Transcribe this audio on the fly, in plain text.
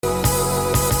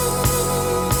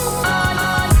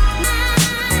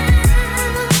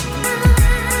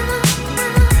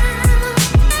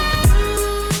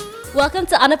Welcome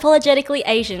to Unapologetically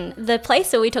Asian, the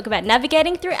place where we talk about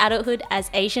navigating through adulthood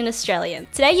as Asian Australians.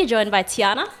 Today you're joined by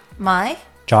Tiana, Mai,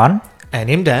 John, and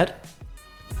Imdad.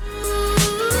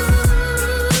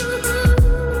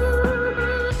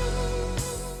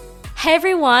 Hey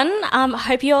everyone,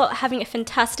 hope you're having a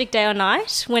fantastic day or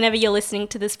night whenever you're listening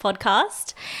to this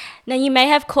podcast. Now you may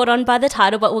have caught on by the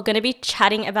title, but we're going to be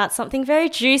chatting about something very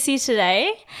juicy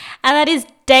today, and that is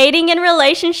dating and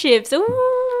relationships.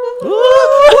 Ooh.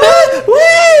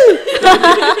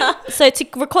 So to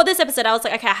record this episode, I was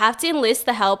like, okay, I have to enlist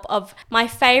the help of my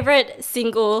favorite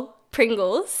single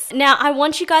Pringles. Now, I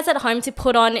want you guys at home to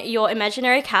put on your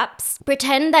imaginary caps.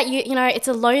 Pretend that you know, it's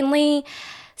a lonely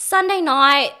Sunday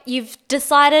night. You've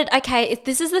decided, okay, if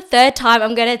this is the third time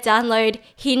I'm going to download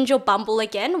Hinge or Bumble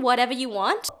again, whatever you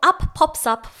want. Up pops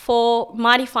up for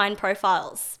mighty fine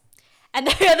profiles. And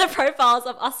there are the profiles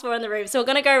of us four in the room. So we're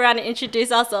going to go around and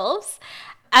introduce ourselves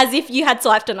as if you had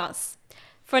swiped on us.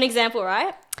 For an example,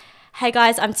 right? Hey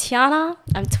guys, I'm Tiana.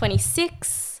 I'm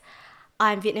 26.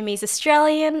 I'm Vietnamese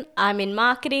Australian. I'm in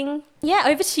marketing. Yeah,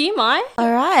 over to you, Mai.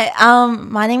 All right.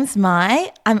 My name's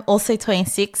Mai. I'm also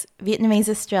 26, Vietnamese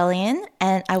Australian,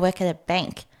 and I work at a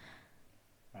bank.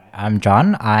 I'm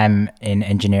John. I'm in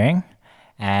engineering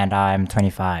and I'm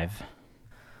 25.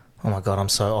 Oh my God, I'm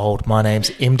so old. My name's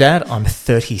Imdad. I'm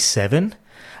 37.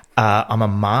 I'm a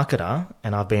marketer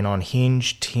and I've been on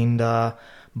Hinge, Tinder,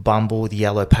 Bumble, the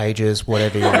Yellow Pages,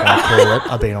 whatever you want to call it.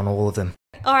 I've been on all of them.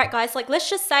 All right, guys, like let's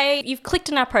just say you've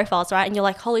clicked on our profiles, right? And you're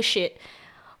like, holy shit,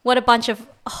 what a bunch of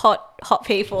hot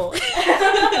people.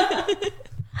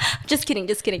 Just kidding.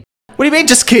 What do you mean,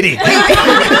 just kidding?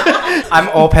 I'm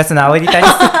all personality,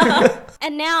 thanks.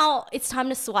 And now it's time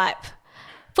to swipe.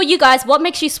 For you guys, what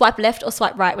makes you swipe left or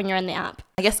swipe right when you're in the app?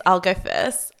 I guess I'll go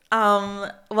first.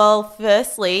 Well,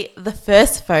 firstly, the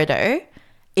first photo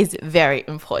is very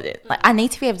important. Like, I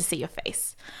need to be able to see your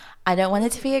face. I don't want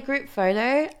it to be a group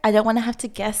photo. I don't want to have to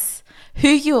guess who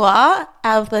you are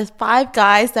out of those 5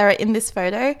 guys that are in this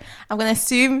photo. I'm going to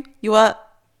assume you are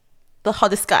the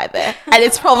hottest guy there, and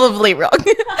it's probably wrong.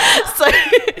 So,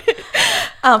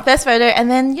 first photo, and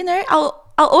then, you know, I'll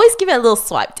always give it a little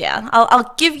swipe down.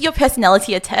 I'll give your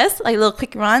personality a test, like a little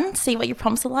quick run, see what your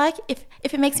prompts are like. If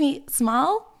it makes me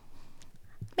smile,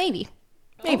 maybe.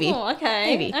 Oh,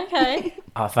 okay. Maybe. Okay.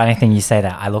 Oh, funny thing you say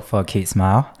that. I look for a cute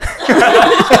smile.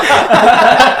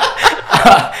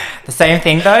 The same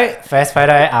thing though. First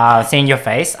photo, seeing your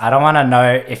face. I don't want to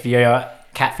know if you're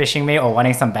catfishing me or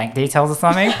wanting some bank details or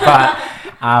something. But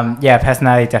yeah,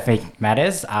 personality definitely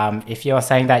matters. If you're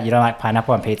saying that you don't like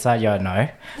pineapple on pizza, you're a no.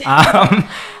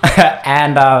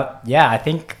 And yeah, I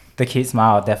think the cute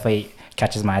smile definitely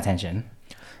catches my attention.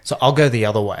 So I'll go the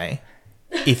other way.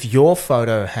 If your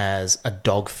photo has a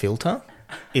dog filter,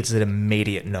 it's an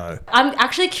immediate no. I'm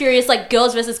actually curious, like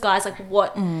girls versus guys, like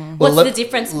what's the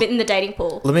difference in the dating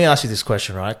pool? Let me ask you this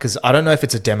question, right? Because I don't know if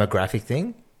it's a demographic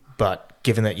thing, but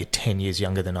given that you're 10 years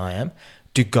younger than I am,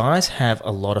 do guys have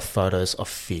a lot of photos of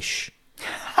fish?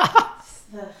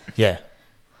 Yeah.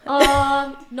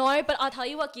 No, but I'll tell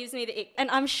you what gives me the ick. And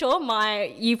I'm sure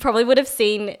you probably would have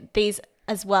seen these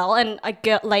as well. And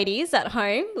ladies at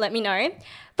home, let me know.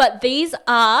 But these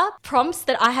are prompts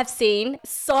that I have seen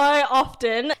so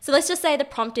often. So let's just say the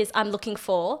prompt is I'm looking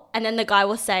for, and then the guy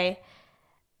will say,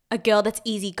 a girl that's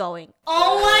easygoing.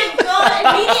 Oh my God,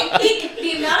 immediate ick.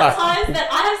 The amount of times that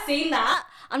I have seen that,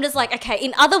 I'm just like, okay,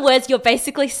 in other words, you're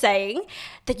basically saying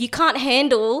that you can't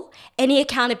handle any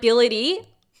accountability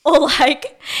or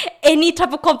like any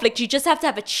type of conflict. You just have to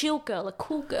have a chill girl, a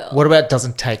cool girl. What about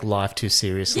doesn't take life too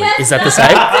seriously? Yes, Is that the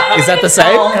same? Is that the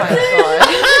same? Oh my God.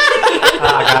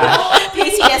 Oh gosh.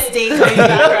 PTSD coming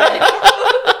back,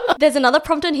 right? There's another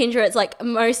prompt on Hinge where it's like,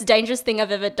 most dangerous thing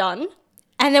I've ever done.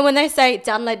 And then when they say,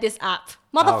 download this app,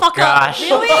 motherfucker, Oh, gosh.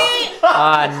 really?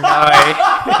 Oh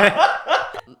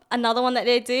no. Another one that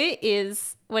they do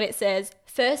is when it says,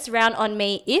 first round on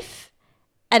me if,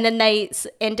 and then they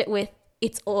end it with,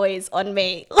 it's always on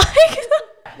me. Like,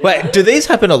 Wait, do these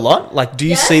happen a lot? Like, do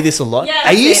you see this a lot? Yeah.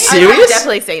 Are you I've serious?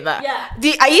 definitely seen that.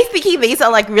 Yeah. Are you thinking these are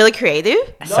like really creative?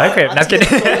 So creepy. That's good.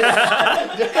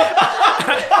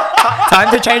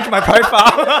 Time to change my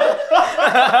profile.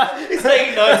 He's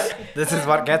taking notes. This is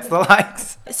what gets the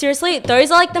likes. seriously,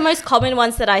 those are like the most common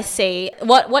ones that I see.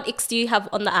 What icks do you have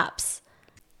on the apps?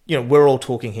 You know, we're all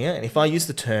talking here, and if I use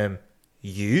the term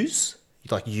use,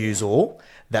 like use all,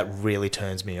 that really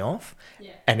turns me off.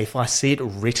 Yeah. And if I see it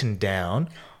written down,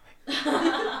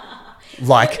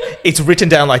 like it's written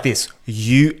down like this,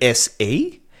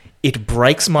 USE, it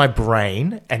breaks my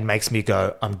brain and makes me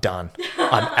go, I'm done.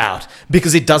 I'm out.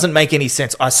 Because it doesn't make any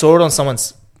sense. I saw it on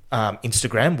someone's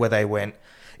Instagram where they went,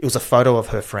 It was a photo of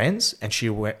her friends, and she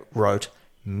wrote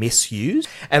misused.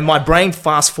 And my brain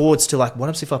fast forwards to like, what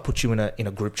happens if I put you in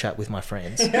a group chat with my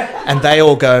friends and they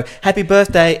all go, happy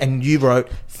birthday, and you wrote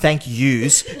thank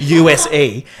yous,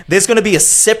 USE. There's going to be a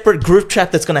separate group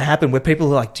chat that's going to happen where people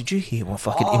are like, did you hear what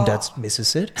fucking Imdad's missus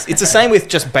said? It's the same with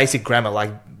just basic grammar,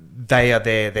 like they are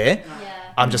there.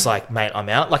 I'm just like, mate, I'm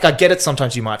out. Like, I get it.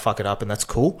 Sometimes you might fuck it up and that's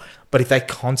cool. But if they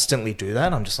constantly do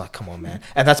that, I'm just like, come on, man.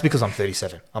 And that's because I'm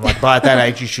 37. I'm like, by that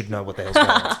age, you should know what the hell's going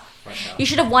on. You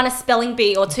should have won a spelling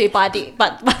bee or two by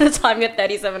the time you're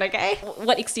 37, okay?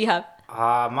 What icks do you have?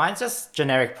 Mine's just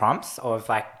generic prompts, or if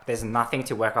like there's nothing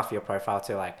to work off your profile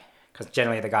to, like, because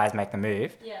generally the guys make the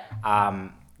move. Yeah.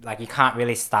 Like you can't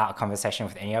really start a conversation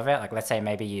with any of it. Like let's say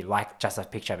maybe you like just a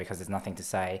picture because there's nothing to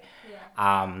say.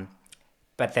 Yeah.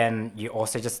 But then you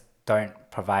also just don't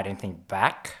provide anything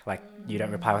back. Like you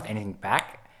don't reply with anything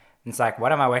back. It's like,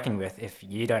 what am I working with if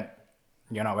you're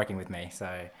not working with me? So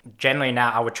generally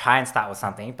now I would try and start with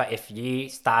something, but if you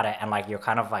start it and like you're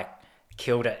kind of like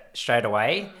killed it straight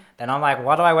away, then I'm like,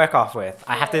 what do I work off with?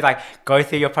 I have to like go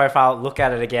through your profile, look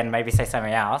at it again, maybe say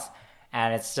something else.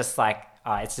 And it's just like,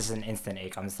 it's just an instant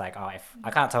ick. I'm just like, if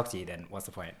I can't talk to you, then what's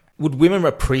the point? Would women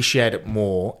appreciate it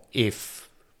more if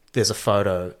there's a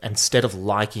photo, instead of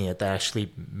liking it, they actually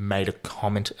made a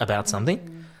comment about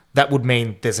something? That would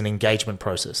mean there's an engagement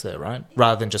process there, right?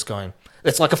 Rather than just going,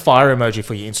 it's like a fire emoji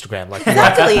for your Instagram. Like,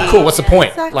 Exactly. cool, what's the point?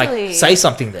 Exactly. Like, say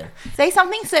something then. Say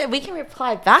something so we can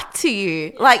reply back to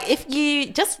you. Like, if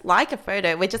you just like a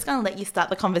photo, we're just going to let you start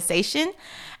the conversation.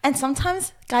 And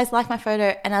sometimes guys like my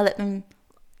photo and I let them,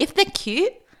 if they're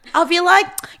cute, I'll be like,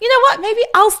 you know what, maybe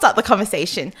I'll start the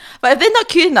conversation. But if they're not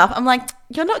cute enough, I'm like,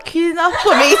 you're not cute enough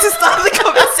for me to start the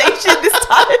conversation this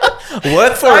time.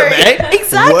 Work for it, mate.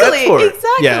 Exactly. Work for it.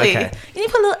 Exactly. Yeah, okay. You need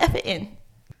to put a little effort in.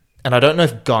 And I don't know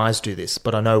if guys do this,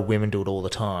 but I know women do it all the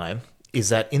time, is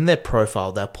that in their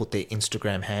profile, they'll put their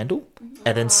Instagram handle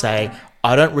and then say,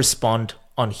 I don't respond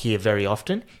on here very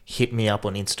often. Hit me up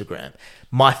on Instagram.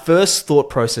 My first thought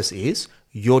process is,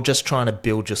 you're just trying to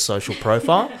build your social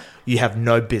profile. You have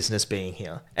no business being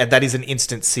here. And that is an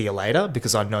instant see you later,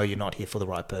 because I know you're not here for the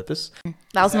right purpose.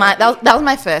 That was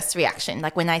my first reaction.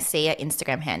 Like when I see an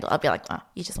Instagram handle, I'll be like, oh,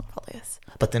 you just want followers.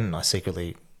 But then I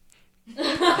secretly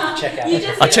Check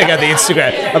out. I check out the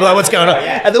Instagram. I'm like, what's going on?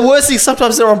 And the worst thing,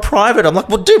 sometimes they're on private. I'm like,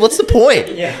 well, dude, what's the point?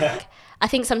 I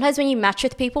think sometimes when you match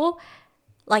with people,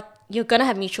 like you're going to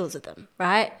have mutuals with them,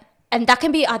 right? And that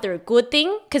can be either a good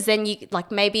thing, because then you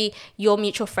like maybe your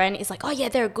mutual friend is like, oh yeah,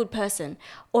 they're a good person.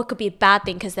 Or it could be a bad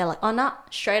thing because they're like, oh no,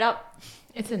 straight up.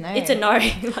 It's a no. It's a no.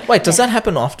 Like, Wait, does that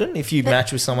happen often? If you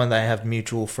match with someone, they have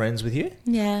mutual friends with you?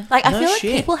 Yeah. Like I No feel like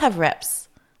shit. people have reps.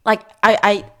 Like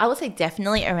I would say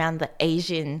definitely around the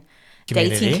Asian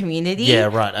dating community. Yeah,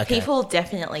 right. Okay. People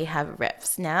definitely have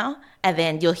reps now. And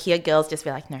then you'll hear girls just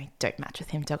be like, no, don't match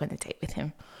with him. Don't go on a date with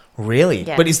him. Really?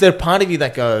 Yeah. But is there a part of you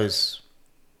that goes,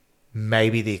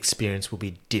 maybe the experience will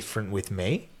be different with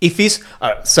me? If he's...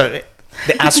 so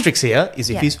the asterisk here is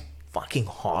if Yeah. he's fucking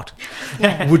hot,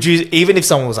 would you... Even if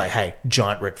someone was like, hey,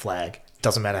 giant red flag,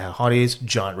 doesn't matter how hot he is,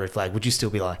 giant red flag, would you still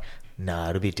be like, nah,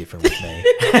 it'll be different with me.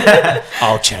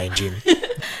 I'll change him.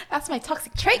 That's my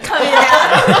toxic trait coming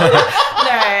out.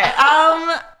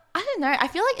 No. I don't know. I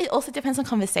feel like it also depends on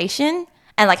conversation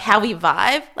and like how we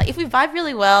vibe. Like if we vibe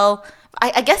really well,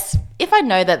 I guess if I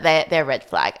know that they're red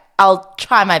flag, I'll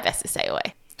try my best to stay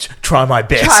away. Try my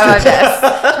best. Try my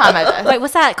best. Try my best. wait,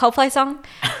 what's that Coldplay song?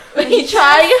 When you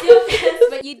try.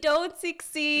 But you don't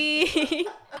succeed.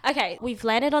 Okay, we've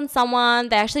landed on someone.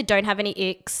 They actually don't have any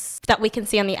icks that we can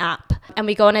see on the app, and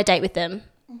we go on a date with them,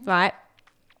 right?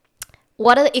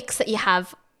 What are the icks that you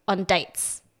have on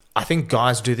dates? I think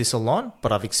guys do this a lot,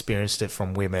 but I've experienced it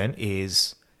from women,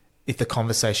 is if the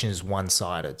conversation is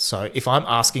one-sided. So if I'm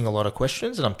asking a lot of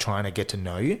questions and I'm trying to get to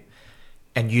know you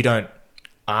and you don't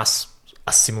ask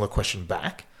a similar question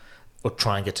back or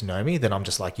try and get to know me, then I'm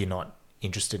just like, you're not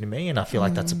interested in me. And I feel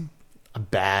like that's a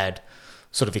bad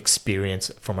sort of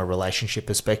experience from a relationship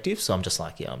perspective. So I'm just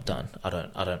like, yeah, I'm done. I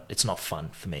don't, it's not fun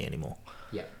for me anymore.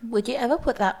 Yeah. Would you ever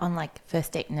put that on like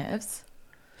first date nerves?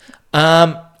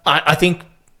 I think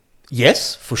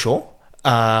yes, for sure.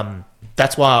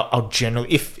 That's why I'll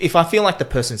generally, if I feel like the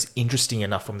person's interesting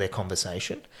enough from their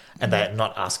conversation and they're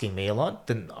not asking me a lot,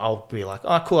 then I'll be like,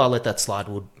 oh, cool, I'll let that slide.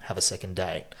 We'll have a second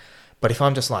date. But if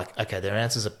I'm just like, okay, their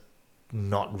answers are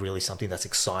not really something that's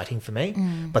exciting for me,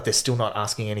 but they're still not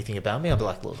asking anything about me, I'll be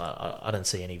like, look, I don't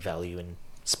see any value in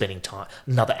spending time,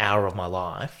 another hour of my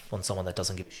life on someone that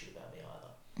doesn't give a shit about me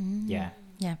either. Yeah.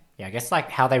 Yeah. Yeah, I guess like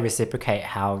how they reciprocate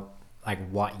how like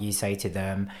what you say to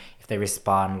them. If they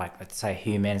respond like, let's say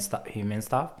human stuff, like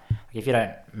if you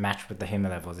don't match with the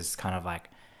human levels, it's kind of like,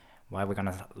 why we're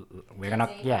gonna how we're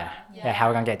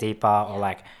gonna get deeper, or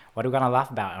like what are we gonna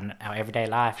laugh about on our everyday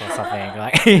life or something.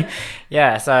 Like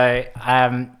so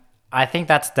I think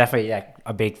that's definitely like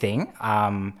a big thing.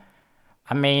 I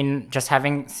mean, just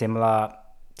having similar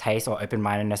taste or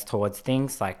open-mindedness towards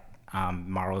things like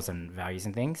morals and values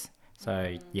and things.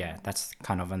 So yeah, that's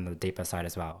kind of on the deeper side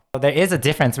as well. There is a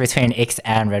difference between icks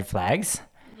and red flags,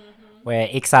 where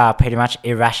icks are pretty much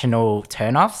irrational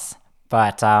turn-offs,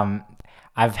 but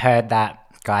I've heard that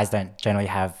guys don't generally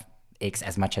have icks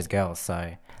as much as girls.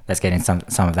 So let's get in some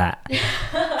of that.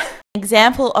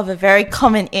 Example of a very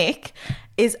common ick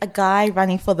is a guy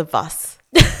running for the bus.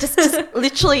 just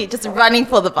literally just running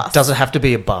for the bus. Doesn't have to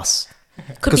be a bus.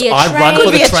 Could be a I train. run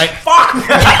for the train. Fuck!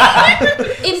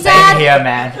 Imdad, Same here,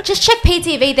 man. just check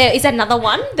PTV. There is another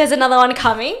one. There's another one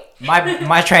coming.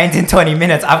 My train's in 20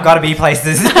 minutes. I've got to be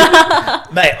places.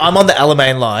 Mate, I'm on the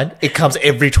Alamein line. It comes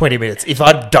every 20 minutes. If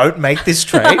I don't make this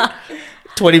train,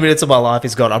 20 minutes of my life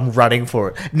is gone. I'm running for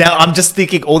it. Now I'm just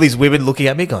thinking all these women looking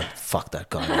at me going, fuck that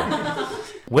guy. Man.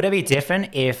 Would it be different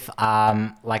if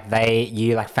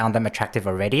you found them attractive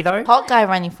already though? Hot guy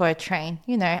running for a train.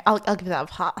 You know, I'll give that a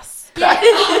pass. No,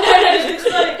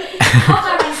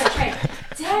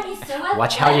 Damn, he's so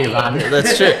Watch how you run.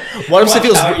 That's true. What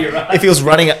if he was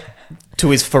running to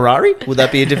his Ferrari? Would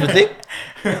that be a different thing?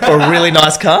 Or a really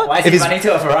nice car? Why is If he he's running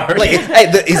to a Ferrari? like,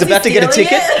 hey, he's about to get a stealing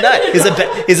ticket. it? No,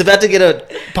 he's about to get a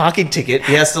parking ticket.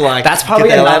 He has to That's probably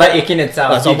get the hell out another of it. ick in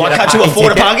itself. So You why get a can't you parking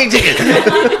afford a ticket. parking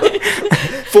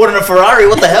ticket? Ford and a Ferrari,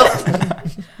 what the hell?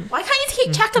 Why can't you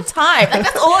keep track of time? Like,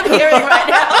 that's all I'm hearing right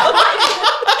now.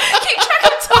 Keep track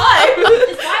of time.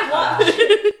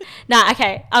 Nah,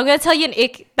 okay. I'm gonna tell you an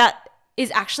ick that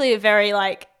is actually a very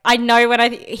I know when I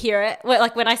hear it,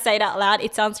 when I say it out loud,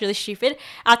 it sounds really stupid.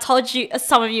 I told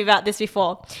some of you about this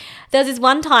before. There was this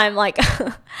one time, I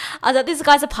was at this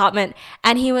guy's apartment,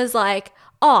 and he was like,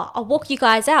 "Oh, I'll walk you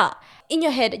guys out." In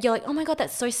your head, you're like, "Oh my god,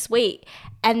 that's so sweet."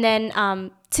 And then,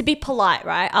 to be polite,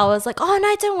 right? I was like, "Oh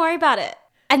no, don't worry about it."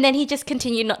 And then he just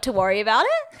continued not to worry about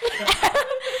it.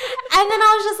 And then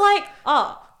I was just like,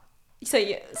 "Oh, so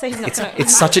he's not gonna."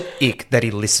 It's such an ick that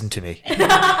he listened to me.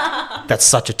 That's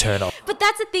such a turn off. But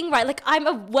that's the thing, right?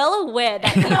 I'm well aware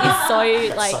that he is so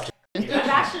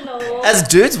irrational. As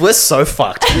dudes, we're so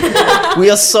fucked. We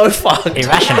are so fucked.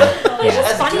 Irrational. Yeah.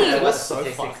 It's funny. We're so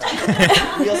fucked.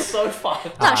 We are so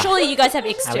fucked. No, surely you guys have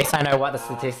icks At too. least I know what the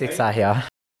statistics are here.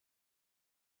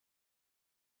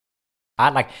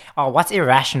 What's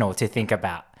irrational to think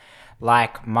about?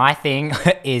 My thing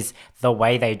is the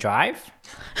way they drive.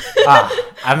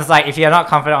 I'm just if you're not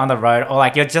confident on the road, or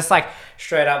you're just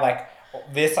straight up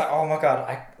this, oh my god,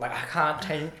 I can't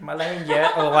change my lane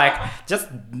yet, or just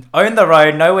own the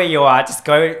road, know where you are, just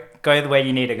go where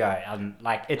you need to go.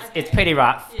 It's pretty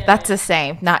rough. That's the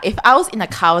same. Now, if I was in a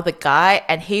car with a guy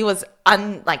and he was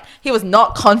he was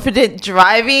not confident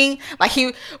driving,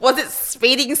 he wasn't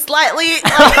speeding slightly,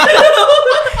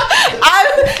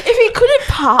 if he couldn't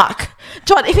park,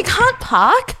 John, if he can't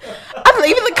park, I'm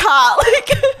leaving the car.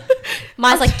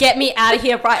 Mine's get me out of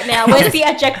here right now. Where's the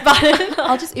eject button?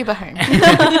 I'll just Uber home.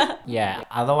 Yeah.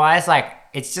 Otherwise,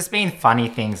 it's just been funny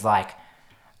things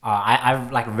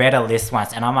I've read a list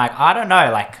once, and I'm I don't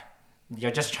know, you're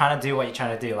just trying to do what you're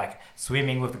trying to do,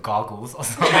 swimming with goggles or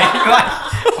something.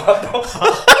 What the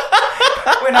fuck?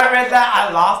 When I read that,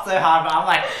 I laughed so hard, but I'm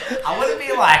I wouldn't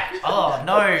be oh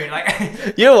no,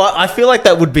 You know what? I feel like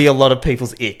that would be a lot of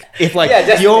people's ick. If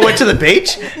you all went to the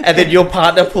beach and then your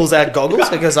partner pulls out goggles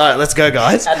and goes, all right, let's go,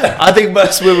 guys. I think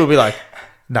most women would be like,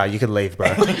 no, you can leave,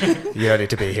 bro. You don't need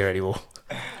to be here anymore.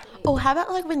 Oh, how about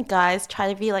when guys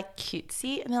try to be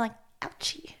cutesy and they're like,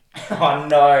 ouchie. Oh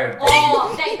no.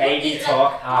 Oh, Baby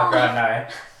talk. Oh god, no.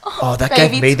 Oh, that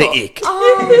Baby gave me talk. the ick.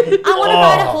 I want to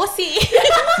ride a horsey.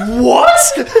 What?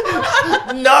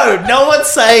 No one's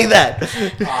saying that.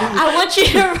 I want you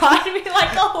to ride me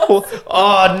like a horse.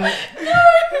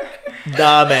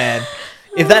 Nah, man.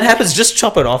 If that happens, just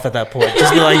chop it off at that point.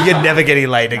 Just be you're never getting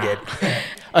laid again.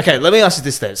 Okay, let me ask you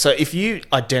this then. So if you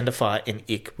identify an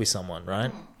ick with someone,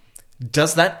 right?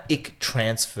 Does that ick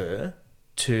transfer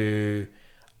to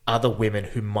other women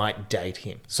who might date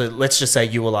him? So let's just say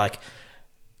you were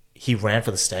he ran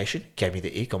for the station, gave me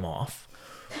the ick, I'm off.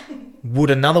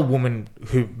 Would another woman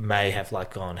who may have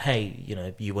gone, hey,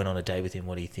 you went on a date with him,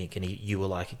 what do you think? And you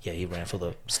were yeah, he ran for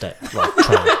the train.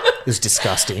 It was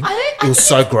disgusting. It was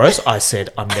so gross. I said,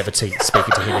 I'm never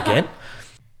speaking to him again.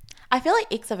 I feel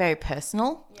icks are very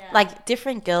personal. Yeah.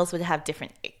 Different girls would have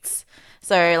different icks.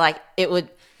 So it would,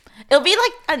 It'll be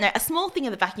like, I don't know, a small thing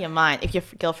in the back of your mind if your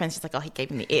girlfriend's just like, oh, he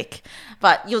gave me the ick.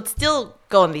 But you'll still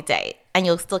go on the date and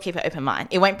you'll still keep an open mind.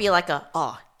 It won't be like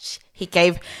he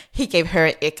gave her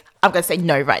an ick. I'm going to say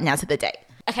no right now to the date.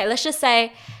 Okay, let's just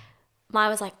say Maya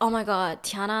was like, oh my God,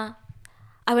 Tiana,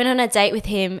 I went on a date with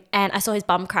him and I saw his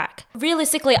bum crack.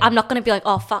 Realistically, I'm not going to be like,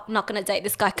 oh, fuck, not going to date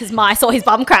this guy because Maya saw his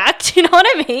bum crack. Do you know what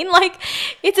I mean? Like,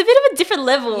 it's a bit of a different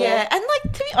level. Yeah, and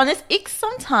like, to be honest, Icks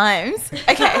sometimes,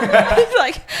 okay,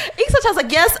 Icks sometimes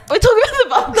like, yes, we're talking about the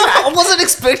bum No, crack. I wasn't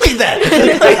expecting that.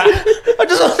 I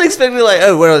just wasn't expecting like,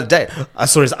 oh, we're on a date. I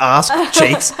saw his ass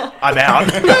cheeks. I'm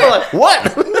out. Like,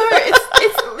 what? No,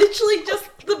 it's literally just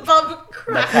the bum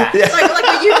crack. Yeah. Like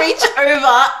when you reach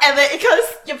over and then it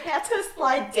goes, your pants kind of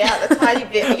slide down a tiny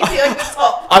bit and you see like the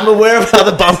top. I'm aware of how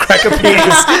the bum crack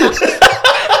appears.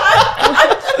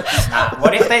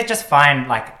 What if they just find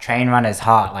like train runners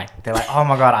hot? Like they're like, oh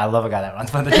my God, I love a guy that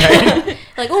runs on the train.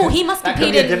 Like, oh, he must have That could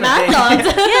peed be a in different thing. marathons.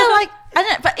 Yeah, like, I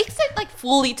don't know, but Icks don't like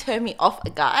fully turn me off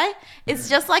a guy. It's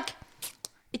just like,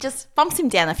 it just bumps him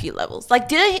down a few levels. Like,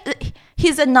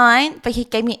 he's a 9, but he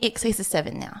gave me Icks, so he's a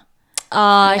 7 now.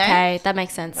 Oh, You know? okay. That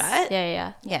makes sense. Right?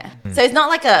 Yeah. Yeah. So it's not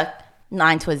like a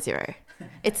 9 to a 0.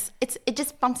 It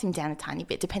just bumps him down a tiny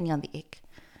bit depending on the ick.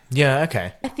 Yeah,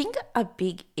 okay. I think a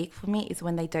big ick for me is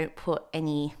when they don't put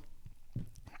any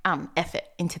effort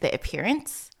into their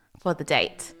appearance for the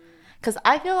date. Because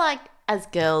I feel like as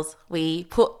girls, we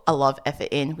put a lot of effort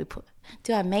in. We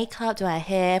do our makeup, do our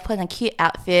hair, put on a cute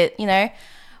outfit, you know.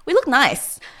 We look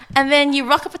nice. And then you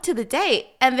rock up to the date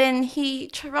and then he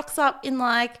rocks up in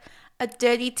like a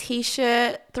dirty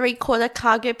t-shirt, 3/4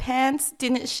 cargo pants,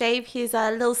 didn't shave his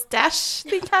little stash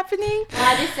thing happening.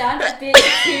 This sounds a bit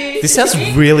too... This sounds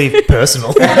really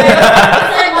personal. So,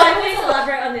 Maya, please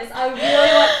elaborate on this. I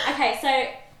really want... Okay, so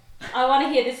I want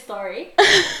to hear this story.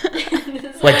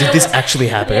 Wait, did this actually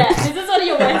happen? Yeah, this is one of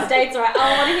your worst dates, right?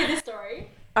 I want to hear this story.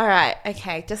 All right,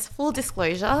 okay, just full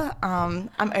disclosure, I'm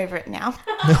over it now.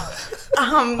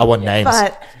 I want names.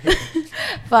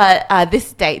 But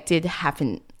this date did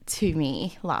happen to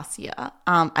me last year.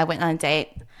 I went on a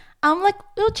date. Like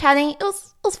we were chatting, it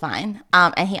was fine.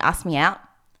 And he asked me out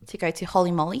to go to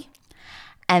Holy Moly,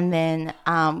 and then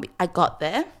I got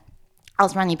there. I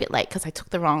was running a bit late because I took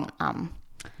the wrong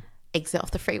exit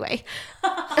off the freeway.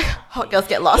 Hot girls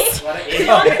get lost. Oh, hang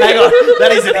on,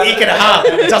 that is an ick and a half.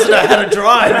 Doesn't know how to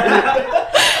drive.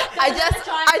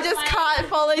 I just can't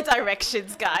follow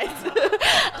directions, guys.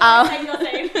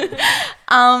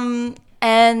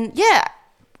 And yeah,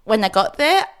 when I got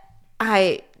there,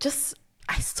 I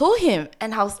saw him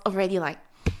and I was already like,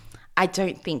 I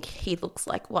don't think he looks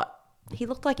like what he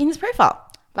looked like in his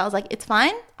profile. But I was like, it's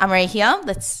fine. I'm already here.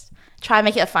 Let's try and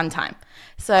make it a fun time.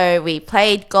 So we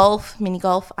played golf, mini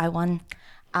golf. I won.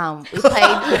 We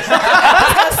played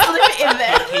slip in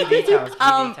there. Key details.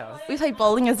 We played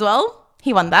bowling as well.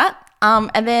 He won that.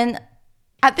 And then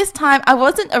at this time, I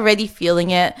wasn't already feeling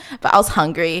it, but I was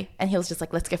hungry. And he was just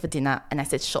like, let's go for dinner. And I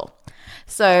said, sure.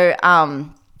 So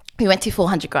we went to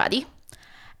 400 Gradi.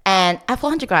 And at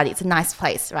 400 Gradi, it's a nice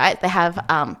place, right? They have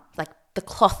like the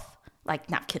cloth like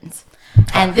napkins.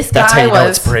 And this That's how guy you know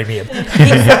was... it's premium.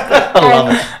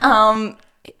 I love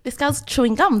it. This guy was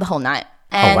chewing gum the whole night.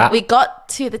 And wow. we got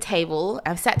to the table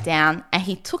and sat down and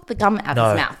he took the gum out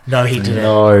of his mouth. No, he didn't.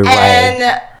 No way.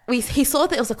 And he saw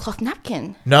that it was a cloth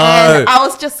napkin. No. And I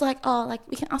was just like, oh, like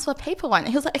we can ask for a paper one. And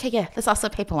he was like, okay, yeah, let's ask for a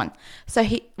paper one. So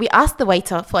we asked the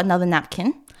waiter for another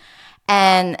napkin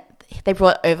and they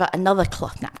brought over another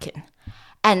cloth napkin.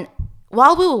 And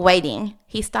while we were waiting,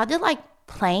 he started like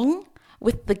playing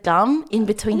with the gum in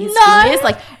between his fingers,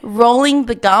 like rolling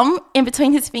the gum in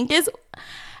between his fingers.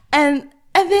 And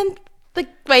then the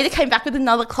waiter came back with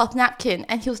another cloth napkin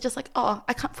and he was just like, oh,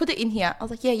 I can't put it in here. I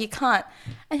was like, yeah, you can't.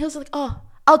 And he was like, oh,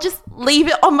 I'll just leave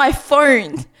it on my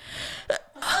phone. Like,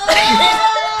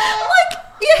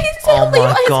 yeah, he said Oh leave it my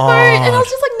on his God. phone. And I was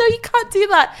just like, no, you can't do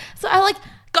that. So I like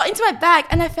got into my bag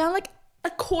and I found like a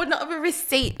corner of a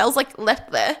receipt that was like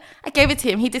left there. I gave it to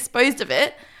him. He disposed of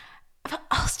it. But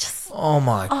I was just... Oh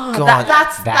my Oh, God.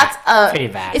 that's pretty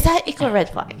bad. Is that ick or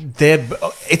red flag?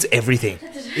 It's everything.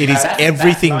 It is That's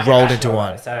everything not rolled irrational, into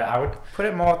one. So I would put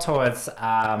it more towards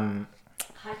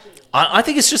I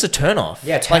think it's just a turn off.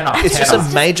 Yeah, turn off, It's turn just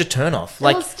off. a major turn off. It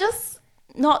Like, was just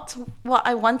not what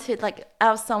I wanted, like,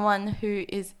 out of someone who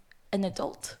is an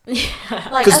adult.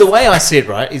 Like, because the way I see it,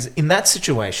 right, is in that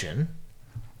situation,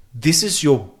 this is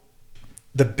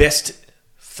the best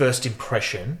first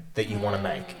impression that you want to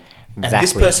make. And this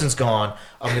Exactly. person's gone,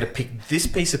 I'm going to pick this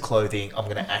piece of clothing, I'm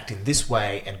going to act in this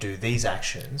way and do these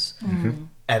actions. And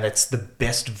and it's the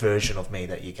best version of me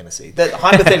that you're going to see. That,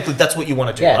 hypothetically, that's what you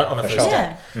want to do, Yeah, right? On a for first sure.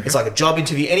 date. It's like a job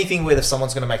interview, anything where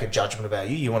someone's going to make a judgment about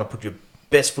you, you want to put your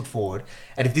best foot forward.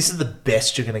 And if this is the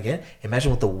best you're going to get,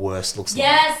 imagine what the worst looks like.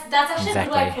 Yes, that's actually a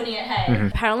good way of Exactly. putting it. Hey,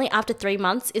 apparently after 3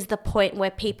 months is the point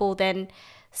where people then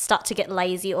start to get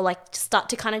lazy or like start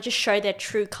to kind of just show their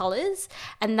true colors,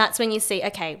 and that's when you see,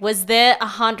 okay, was there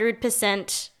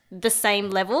 100% the same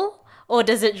level, or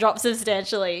does it drop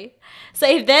substantially? So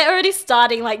if they're already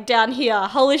starting like down here,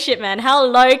 holy shit, man, how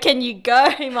low can you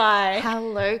go, my? How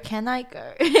low can I go?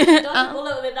 Don't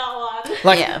bullet with that one.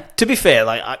 Like, Yeah. to be fair,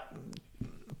 like,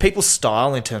 people's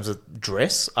style in terms of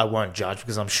dress, I won't judge,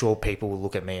 because I'm sure people will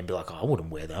look at me and be like, oh, I wouldn't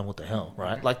wear that. What the hell,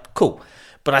 right? Like, cool.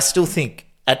 But I still think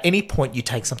at any point you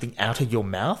take something out of your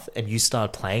mouth and you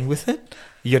start playing with it,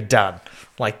 you're done.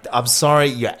 Like, I'm sorry,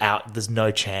 you're out. There's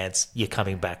no chance you're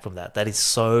coming back from that. That is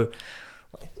so...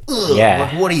 Ugh, Yeah.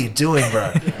 like, what are you doing,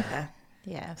 bro?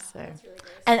 Yeah, so.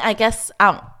 And I guess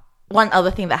one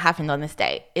other thing that happened on this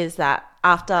date is that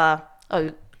after,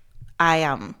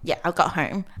 I got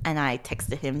home and I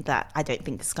texted him that I don't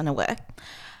think this is going to work.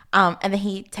 And then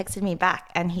he texted me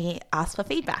back and he asked for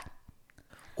feedback.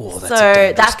 Oh, that's So a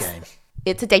dangerous that's- game.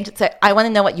 It's a danger. So I want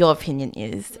to know what your opinion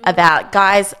is about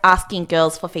guys asking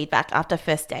girls for feedback after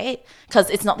first date, because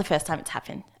it's not the first time it's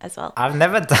happened as well. I've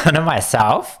never done it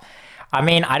myself. I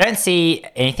mean, I don't see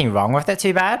anything wrong with it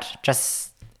too bad.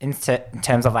 Just in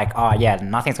terms of like, oh yeah,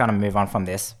 nothing's gonna move on from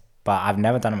this. But I've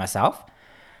never done it myself.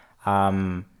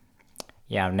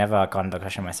 Yeah, I've never gotten the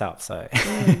question myself. So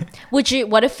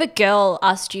What if a girl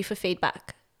asked you for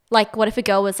feedback? Like, what if a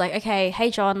girl was like, okay,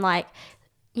 hey John, like,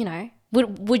 you know,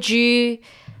 would you,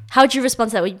 how would you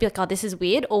respond to that? Would you be like, oh, this is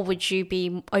weird, or would you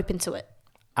be open to it?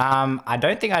 I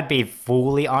don't think I'd be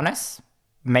fully honest.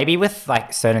 Maybe with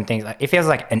like certain things, like if it was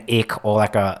like an ick or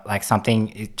like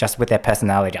something just with their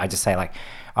personality, I just say like,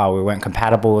 oh, we weren't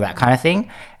compatible, that kind of thing.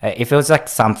 If it was like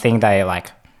something they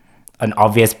like an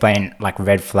obvious blatant like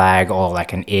red flag or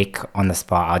like an ick on the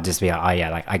spot, I'll just be like, oh yeah,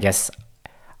 like I guess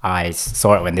I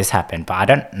saw it when this happened, but I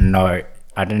don't know.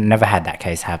 Never had that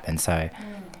case happen, so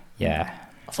yeah.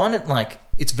 I find it like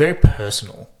it's very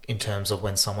personal in terms of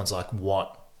when someone's like,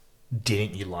 what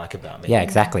didn't you like about me? Yeah,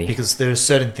 exactly. Because there are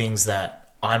certain things that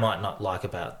I might not like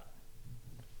about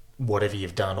whatever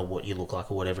you've done or what you look like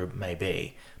or whatever it may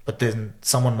be. But then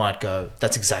someone might go,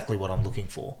 that's exactly what I'm looking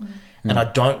for. And I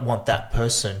don't want that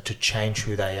person to change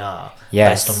who they are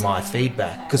Yes. based on my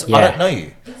feedback. Because Yeah. I don't know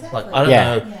you. Like, I don't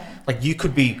Yeah. know. Like, you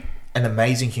could be an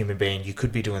amazing human being. You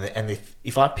could be doing it. And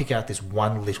if I pick out this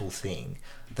one little thing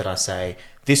that I say,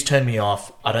 this turned me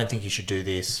off, I don't think you should do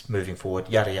this moving forward,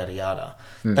 yada, yada, yada.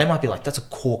 They might be like, that's a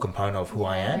core component of who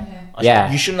I am. Yeah.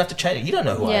 You shouldn't have to change it. You don't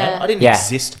know who I Yeah. am. I didn't Yeah.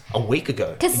 exist a week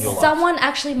ago Because in your life. someone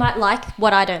actually might like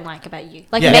what I don't like about you.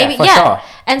 Like Yeah. maybe, Yeah, for yeah. sure.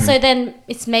 And so then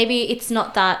maybe it's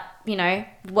not that, you know,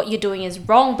 what you're doing is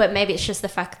wrong, but maybe it's just the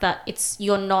fact that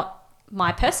you're not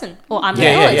my person, or I'm not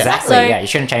Yeah, yours. yeah. Exactly. So Yeah, you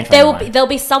shouldn't change for there'll anyone.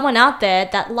 be someone out there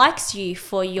that likes you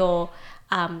for your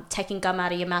taking gum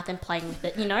out of your mouth and playing with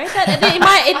it. You know that it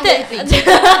might.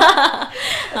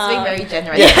 That's being very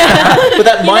generous. But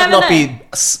that might never not know. be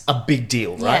a big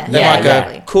deal, right? Yeah. They Yeah, might go,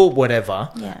 exactly. cool, whatever.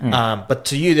 Yeah. But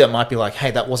to you, that might be like,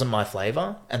 hey, that wasn't my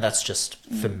flavor, and that's just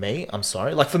for me. I'm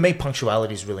sorry. Like, for me,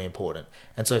 punctuality is really important.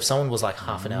 And so if someone was like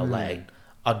half an hour late,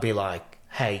 I'd be like,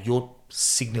 hey, you're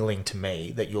signaling to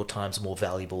me that your time's more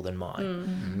valuable than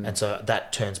mine. And so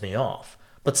that turns me off.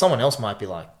 But someone else might be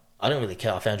like, I don't really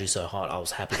care. I found you so hot. I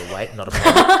was happy to wait. Not a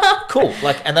problem. Cool.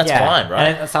 Like, and that's fine,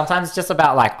 right? And sometimes it's just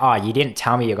about like, oh, you didn't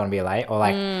tell me you're gonna be late, or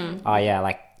like, oh yeah,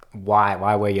 like why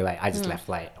were you late? I just left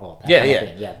late. Or that Yeah, kind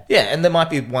of yeah, thing. yeah. And there might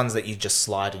be ones that you just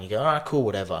slide and you go, all right, cool,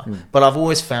 whatever. But I've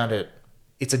always found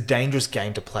it's a dangerous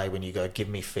game to play when you go, give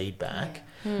me feedback.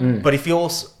 But if you're,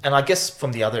 and I guess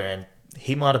from the other end,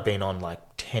 he might have been on like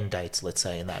 10 dates, let's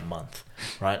say, in that month,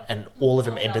 right? And all of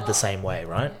them ended the same way,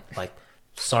 right? Like,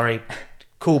 sorry,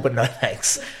 cool, but no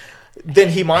thanks. Then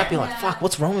he might be like, fuck,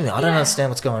 what's wrong with me? I don't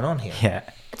understand what's going on here. Yeah.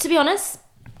 To be honest,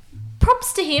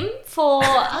 props to him for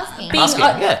being Asking,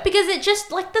 yeah. because it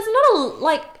just like there's not a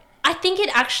like I think it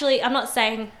actually I'm not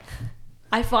saying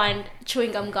I find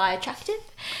chewing gum guy attractive,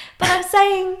 but I'm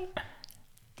saying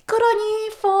good on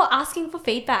you for asking for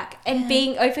feedback and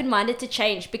being open-minded to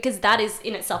change, because that is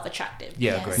in itself attractive.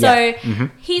 Yeah, agree. So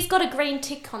he's got a green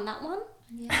tick on that one.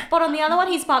 But on the other one,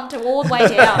 he's bumped it all the way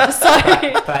down. So,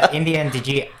 But in the end, did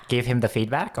you give him the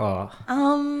feedback or?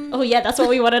 oh yeah, that's what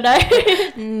we want to know.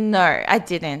 No, I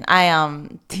didn't. I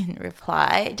didn't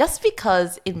reply just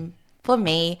because for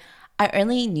me, I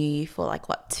only knew you for like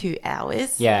what, 2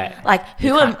 hours? Yeah. Like,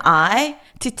 who am I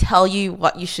to tell you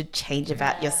what you should change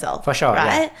about yourself? For sure,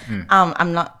 yeah.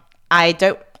 right? I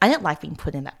don't like being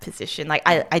put in that position. Like,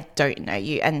 I don't know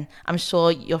you, and I'm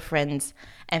sure your friends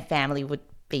and family would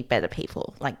be better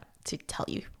people, like, to tell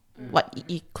you what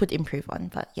you could improve on.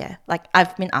 But yeah, like,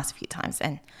 I've been asked a few times,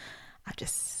 and I've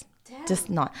just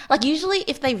not. Like, usually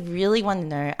if they really want to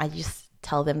know, I just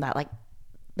tell them that, like,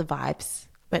 the vibes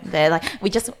weren't there. Like, we're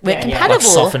compatible. Like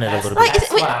soften it a little Like, bit.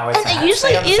 it's, we, what I always and say. it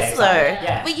usually Stay on the is safe though. side.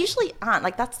 Yeah. We usually aren't.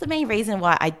 Like, that's the main reason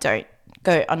why I don't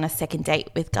go on a second date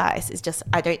with guys. Is just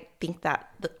I don't think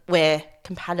that we're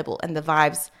compatible, and the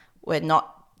vibes were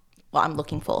not what I'm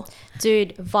looking for.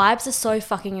 Dude, vibes are so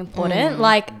fucking important.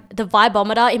 Like, the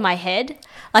vibometer in my head,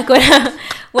 like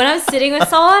when I'm sitting with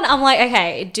someone, I'm like,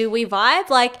 okay, do we vibe?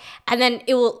 Like, and then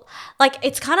it will, like,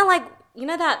 it's kind of like, you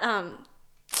know that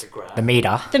The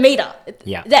meter. the meter.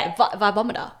 Yeah. That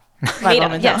vibometer.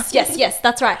 Vibometer. Meter. Yes,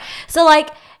 that's right. So, like,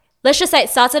 let's just say it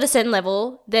starts at a certain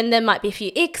level, then there might be a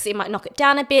few icks, it might knock it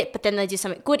down a bit, but then they do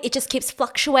something good. It just keeps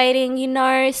fluctuating, you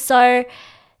know? So,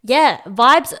 yeah,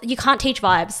 vibes, you can't teach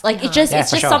vibes. Like, it's just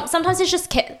for sure. sometimes it's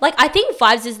just, like, I think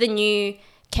vibes is the new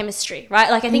chemistry,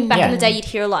 right? Like, I think back in the day you'd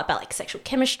hear a lot about, like, sexual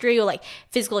chemistry or, like,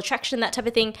 physical attraction, that type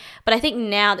of thing. But I think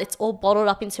now it's all bottled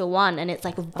up into one, and it's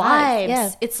like vibes.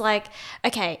 yeah. It's like,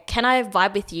 okay, can I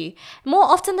vibe with you? More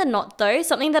often than not, though,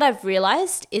 something that I've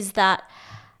realized is that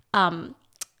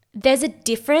there's a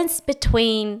difference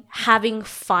between having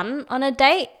fun on a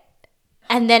date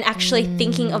and then actually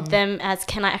thinking of them as,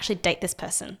 can I actually date this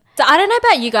person? So I don't know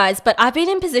about you guys, but I've been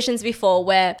in positions before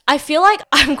where I feel like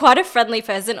I'm quite a friendly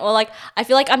person, or like I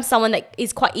feel like I'm someone that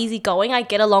is quite easygoing. I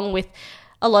get along with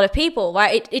a lot of people,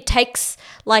 right? It takes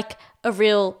like a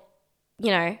real,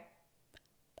 you know,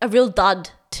 a real dud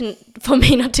for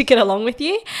me not to get along with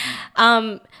you.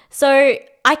 So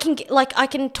I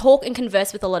can talk and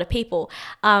converse with a lot of people,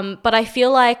 but I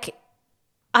feel like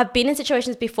I've been in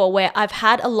situations before where I've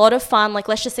had a lot of fun. Like,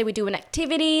 let's just say we do an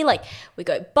activity, like we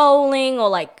go bowling or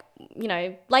like, you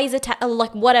know, laser tag, or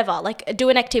like whatever, like do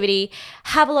an activity,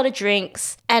 have a lot of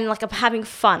drinks, and like I'm having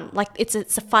fun. Like it's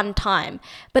a fun time.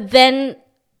 But then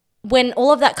when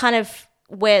all of that kind of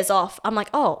wears off, I'm like,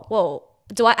 oh, whoa,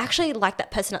 do I actually like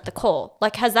that person at the core?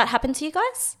 Like, has that happened to you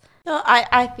guys? No,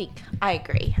 I think I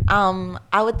agree.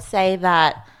 I would say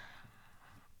that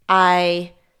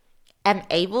I am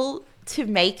able to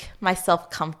make myself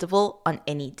comfortable on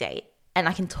any date, and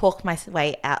I can talk my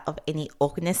way out of any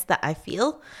awkwardness that I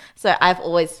feel. So I've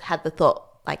always had the thought,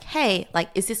 like, hey, like,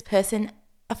 is this person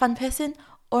a fun person,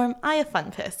 or am I a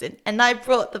fun person? And I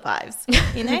brought the vibes,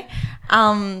 you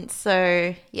know?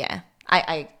 So yeah,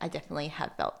 I definitely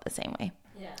have felt the same way.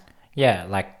 Yeah,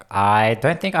 like I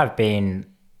don't think I've been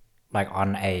like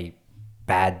on a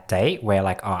bad date where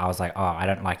like, oh, I was like, oh, I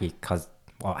don't like you because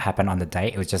what happened on the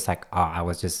date. It was just like, oh, I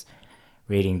was just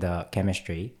reading the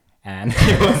chemistry and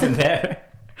it wasn't there.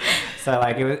 So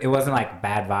like it wasn't like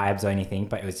bad vibes or anything,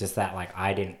 but it was just that like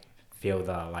I didn't feel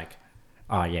the like,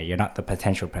 oh yeah, you're not the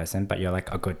potential person, but you're like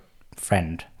a good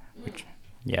friend. Which,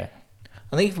 yeah.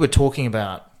 I think if we're talking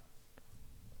about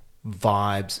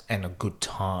vibes and a good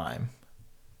time,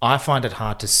 I find it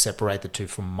hard to separate the two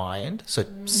from my end. So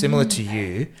similar to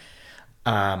you,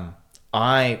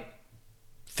 I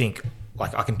think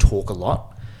like I can talk a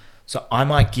lot. So I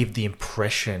might give the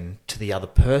impression to the other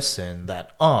person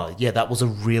that, oh yeah, that was a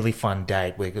really fun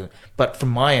date. But from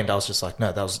my end, I was just like,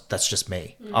 no, that's just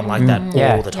me. I'm like that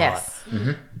all the time.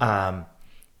 Yes.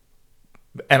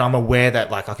 And I'm aware that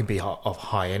like I can be of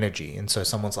high energy, and so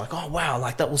someone's like, oh wow,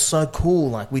 like that was so cool,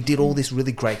 like we did all this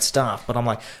really great stuff, but I'm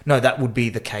like, no, that would be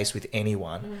the case with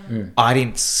anyone. I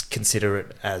didn't consider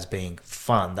it as being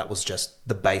fun. That was just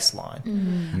the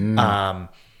baseline.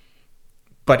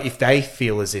 But if they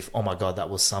feel as if, oh my god, that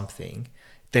was something,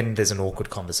 then there's an awkward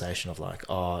conversation of like,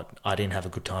 oh, I didn't have a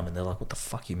good time, and they're like, what the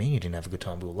fuck you mean you didn't have a good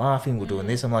time? We were laughing, we were doing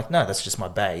this. I'm like, no, that's just my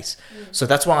base. So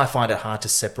that's why I find it hard to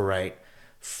separate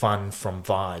fun from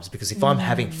vibes, because if I'm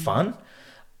having fun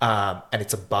and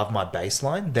it's above my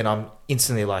baseline, then I'm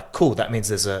instantly like, cool, that means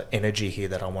there's an energy here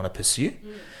that I want to pursue,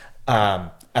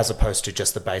 as opposed to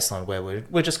just the baseline where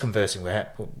we're just conversing.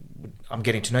 I'm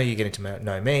getting to know you, getting to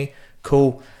know me,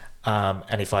 cool.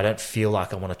 And if I don't feel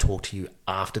like I want to talk to you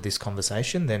after this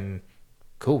conversation, then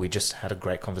cool, we just had a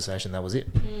great conversation, that was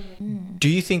it. Do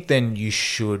you think then you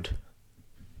should,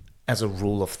 as a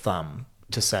rule of thumb,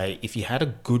 to say if you had a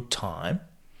good time,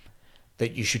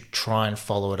 that you should try and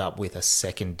follow it up with a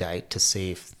second date to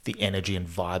see if the energy and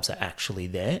vibes are actually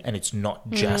there and it's not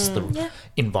just the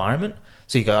environment?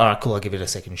 So you go, all right, cool, I'll give it a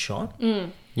second shot.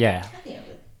 Yeah.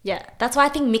 Yeah, that's why I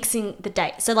think mixing the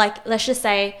date. So like, let's just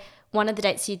say one of the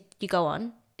dates you go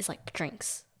on is like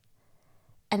drinks.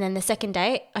 And then the second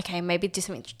date, okay, maybe do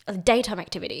something, a daytime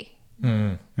activity.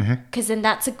 Because then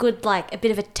that's a good, like, a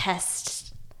bit of a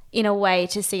test in a way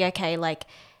to see, okay, like,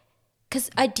 because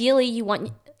ideally you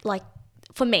want, like,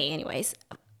 for me anyways,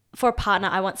 for a partner,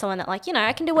 I want someone that, like, you know,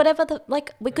 I can do whatever,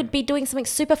 like, we could be doing something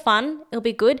super fun. It'll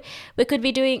be good. We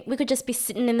could just be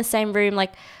sitting in the same room,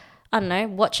 like, I don't know,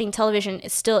 watching television,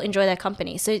 still enjoy their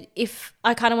company. So if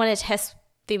I kind of want to test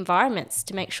the environments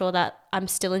to make sure that I'm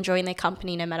still enjoying their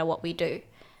company no matter what we do.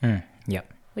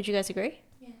 Yep. Would you guys agree?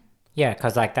 Yeah,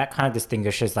 because like that kind of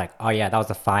distinguishes like, oh yeah, that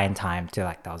was a fine time to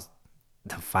like that was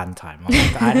the fun time.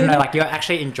 Like, I don't know, like you're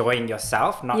actually enjoying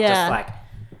yourself, not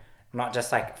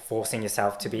just like forcing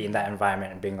yourself to be in that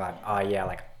environment and being like, oh yeah,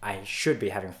 like I should be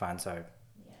having fun. So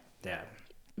yeah.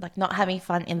 Like not having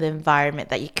fun in the environment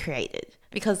that you created.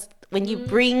 Because when you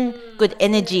bring good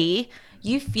energy,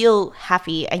 you feel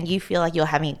happy and you feel like you're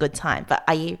having a good time.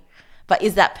 But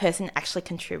is that person actually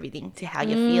contributing to how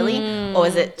you're feeling, or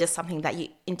is it just something that you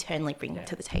internally bring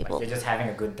to the table? Like you're just having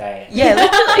a good day. Yeah,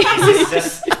 literally.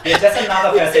 you're just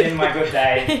another person in my good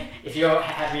day. If you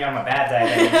had me on my bad day,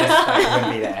 then you just like,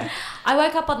 wouldn't be there. I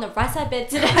woke up on the right side bed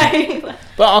today.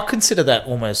 But I'll consider that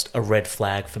almost a red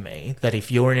flag for me, that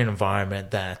if you're in an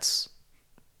environment that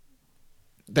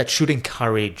should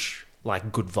encourage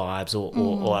like good vibes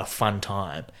or a fun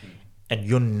time, and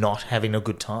you're not having a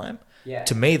good time,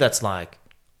 to me that's like,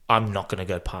 I'm not going to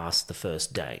go past the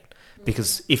first date.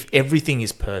 Because if everything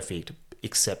is perfect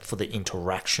except for the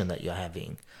interaction that you're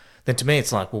having, then to me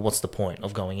it's like, well, what's the point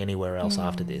of going anywhere else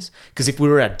after this? Because if we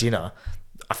were at dinner,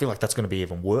 I feel like that's going to be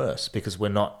even worse, because we're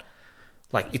not,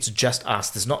 like, it's just us.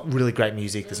 There's not really great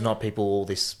music. There's not people, all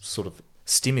this sort of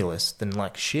stimulus. Then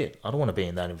like, shit, I don't want to be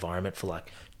in that environment for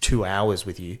like 2 hours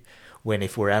with you, when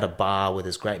if we're at a bar where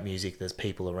there's great music, there's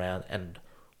people around and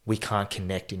we can't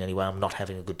connect in any way, I'm not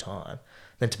having a good time,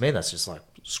 then to me that's just like,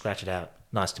 scratch it out.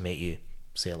 Nice to meet you.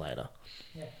 See you later.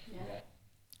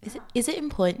 Is it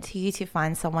important to you to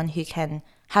find someone who can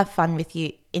have fun with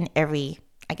you in every,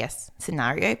 I guess,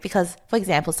 scenario? Because, for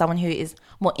example, someone who is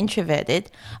more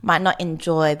introverted might not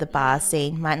enjoy the bar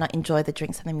scene, might not enjoy the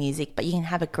drinks and the music, but you can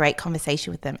have a great conversation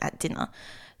with them at dinner.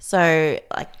 So,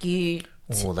 like, you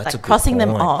that's a like good crossing them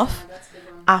point. off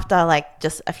after like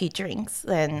just a few drinks,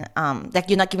 then like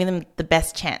you're not giving them the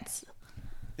best chance.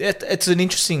 It's an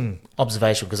interesting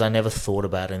observation, because I never thought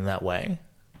about it in that way.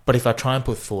 But if I try and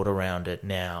put thought around it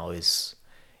now, is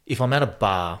if I'm at a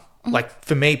bar, like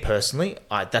for me personally,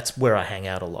 that's where I hang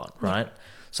out a lot, right?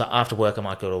 So after work, I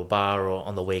might go to a bar, or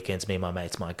on the weekends, me and my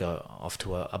mates might go off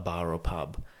to a bar or a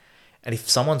pub. And if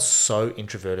someone's so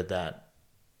introverted that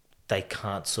they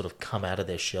can't sort of come out of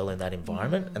their shell in that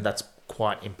environment, and that's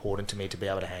quite important to me to be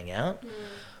able to hang out,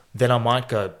 then I might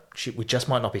go, shit, we just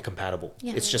might not be compatible.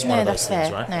 It's just one of those things,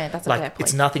 fair. right? No, that's a like, fair point.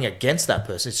 it's nothing against that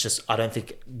person. It's just, I don't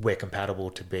think we're compatible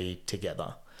to be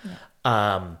together.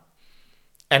 And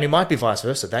it might be vice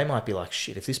versa. They might be like,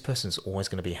 shit, if this person's always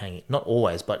going to be hanging, not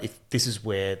always, but if this is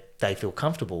where they feel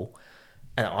comfortable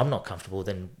and I'm not comfortable,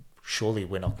 then surely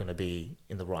we're not going to be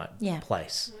in the right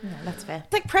place. Yeah, that's fair.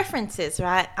 It's like preferences,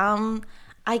 right?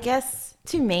 I guess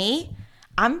to me,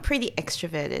 I'm pretty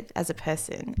extroverted as a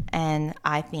person, and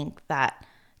I think that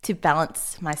to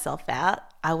balance myself out,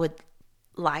 I would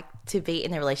like to be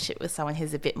in a relationship with someone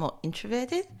who's a bit more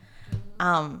introverted.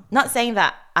 Not saying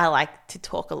that I like to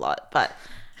talk a lot, but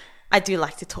I do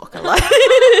like to talk a lot.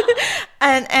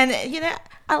 and you know,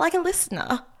 I like a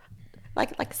listener.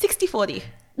 Like 60-40.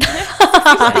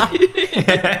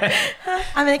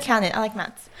 I'm an accountant. I like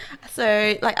maths.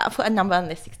 So like I put a number on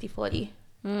this 60-40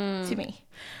 to me.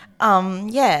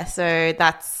 So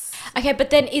that's... Okay, but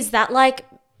then is that like,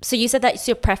 so you said that's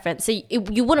your preference. So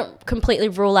you wouldn't completely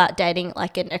rule out dating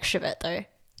like an extrovert though?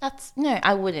 No,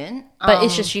 I wouldn't. But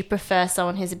it's just you prefer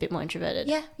someone who's a bit more introverted.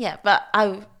 Yeah. But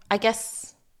I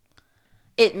guess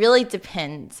it really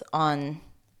depends on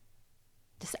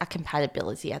just our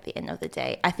compatibility at the end of the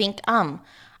day. I think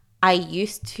I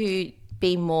used to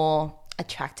be more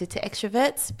attracted to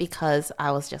extroverts because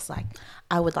I was just like,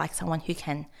 I would like someone who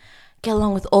can get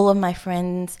along with all of my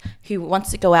friends, who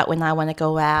wants to go out when I want to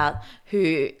go out,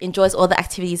 who enjoys all the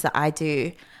activities that I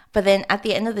do. But then at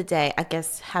the end of the day, I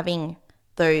guess having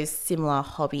those similar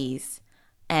hobbies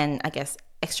and I guess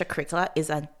extracurricular is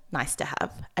a nice to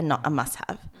have and not a must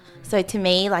have. So to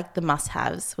me, like the must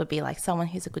haves would be like someone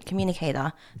who's a good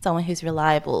communicator, someone who's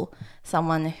reliable,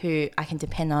 someone who I can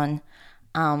depend on.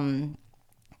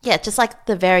 Just like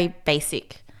the very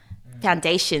basic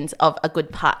foundations of a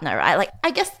good partner, right? Like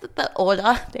I guess the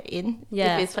order they're in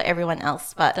is for everyone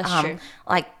else, but That's true.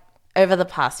 Like over the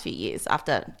past few years,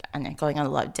 after going on a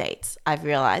lot of dates, I've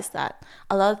realized that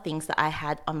a lot of things that I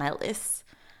had on my list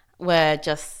were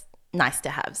just nice to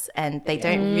haves, and they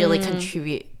don't really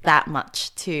contribute that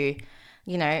much to,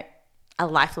 a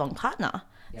lifelong partner.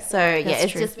 Yeah. So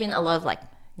it's just been a lot of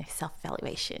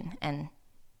self-evaluation and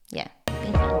thinking.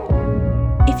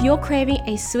 If you're craving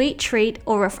a sweet treat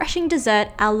or refreshing dessert,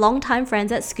 our longtime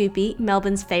friends at Scoopy,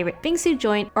 Melbourne's favourite bingsu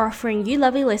joint, are offering you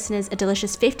lovely listeners a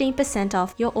delicious 15%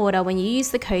 off your order when you use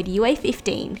the code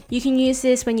UA15. You can use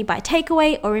this when you buy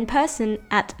takeaway or in person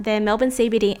at their Melbourne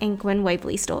CBD and Gwen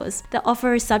Waverley stores. The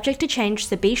offer is subject to change,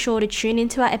 so be sure to tune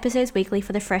into our episodes weekly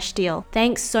for the fresh deal.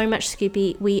 Thanks so much,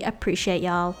 Scoopy. We appreciate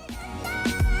y'all.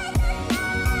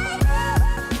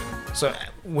 So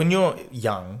when you're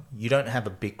young, you don't have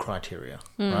a big criteria,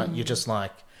 right? You're just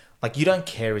like you don't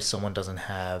care if someone doesn't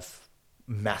have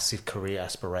massive career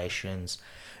aspirations.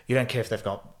 You don't care if they've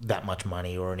got that much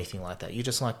money or anything like that. You're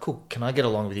just like, cool, can I get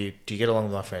along with you? Do you get along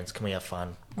with my friends? Can we have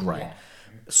fun? Great. Yeah.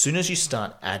 As soon as you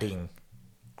start adding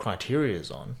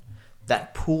criterias on,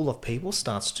 that pool of people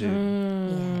starts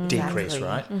to decrease, exactly.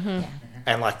 Right? Mm-hmm. Yeah.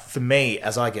 And for me,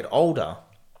 as I get older,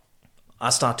 I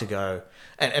start to go,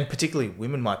 and particularly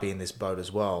women might be in this boat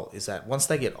as well, is that once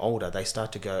they get older, they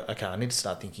start to go, okay, I need to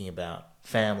start thinking about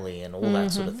family and all that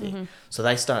sort of thing. Mm-hmm. So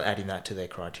they start adding that to their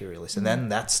criteria list. And then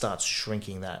that starts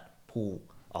shrinking that pool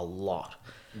a lot.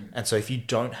 Mm. And so if you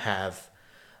don't have,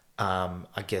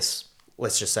 I guess,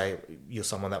 let's just say you're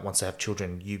someone that wants to have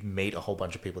children, you meet a whole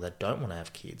bunch of people that don't want to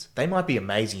have kids. They might be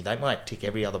amazing. They might tick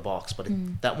every other box, but if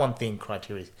that one thing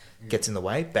criteria gets in the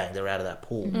way, bang, they're out of that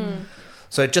pool. Mm.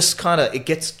 So it just it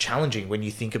gets challenging when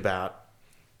you think about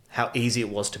how easy it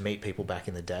was to meet people back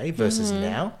in the day versus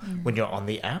now when you're on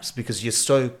the apps, because you're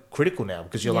so critical now,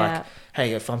 because you're like,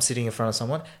 hey, if I'm sitting in front of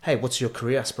someone, hey, what's your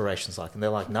career aspirations like? And they're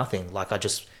like, nothing. I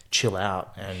just chill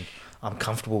out and I'm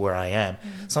comfortable where I am.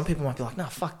 Some people might be like, no,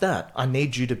 fuck that. I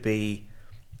need you to be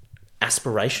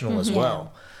aspirational as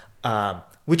well,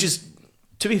 which is,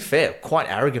 to be fair, quite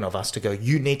arrogant of us to go,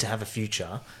 you need to have a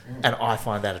future, and I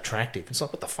find that attractive. It's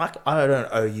like, what the fuck? I don't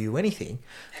owe you anything.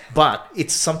 But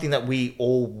it's something that we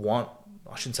all want.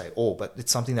 I shouldn't say all, but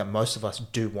it's something that most of us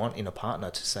do want in a partner,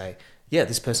 to say, yeah,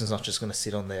 this person's not just going to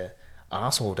sit on their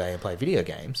ass all day and play video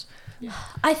games. Yeah.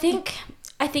 I think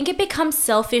it becomes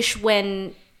selfish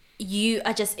when you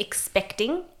are just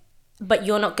expecting, but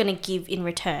you're not going to give in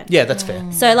return. Yeah, that's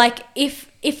fair. So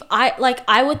if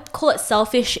I would call it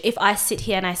selfish if I sit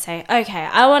here and I say, okay,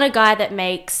 I want a guy that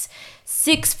makes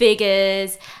 6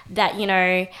 figures, that,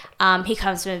 he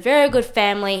comes from a very good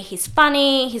family, he's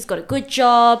funny, he's got a good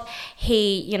job,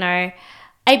 he, A,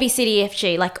 B, C, D, F,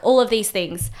 G, all of these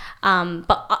things.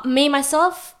 But me,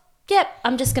 myself,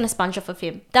 I'm just going to sponge off of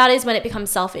him. That is when it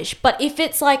becomes selfish. But if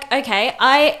it's okay,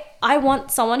 I want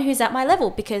someone who's at my level,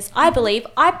 because I believe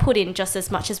I put in just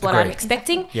as much as what I'm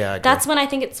expecting. Yeah, that's when I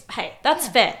think it's, hey, that's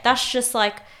fair. That's just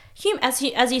as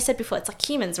you said before, it's like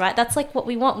humans, right? That's what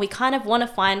we want. We kind of want to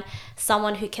find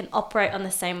someone who can operate on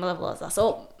the same level as us,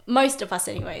 or most of us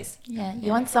anyways. Yeah,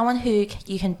 you want someone who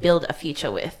you can build a future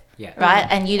with. Yeah. Right?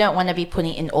 And you don't want to be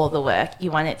putting in all the work.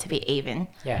 You want it to be even.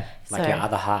 Yeah, your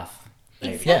other half.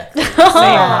 Maybe. Yeah.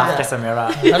 Just a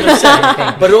mirror.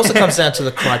 But it also comes down to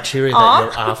the criteria that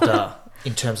you're after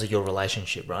in terms of your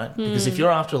relationship, right? Because if you're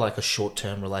after a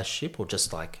short-term relationship, or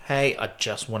just hey, I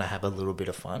just want to have a little bit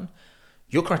of fun,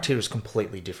 your criteria is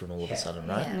completely different all of a sudden,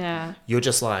 right? Yeah. You're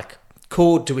just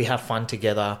cool, do we have fun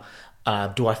together?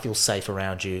 Do I feel safe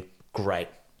around you? Great,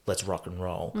 let's rock and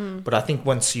roll. But I think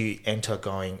once you enter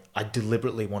going, I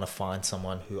deliberately want to find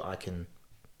someone who I can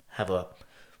have a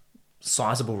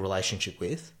sizable relationship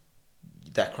with,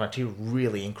 that criteria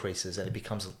really increases, and it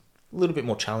becomes a little bit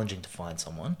more challenging to find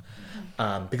someone.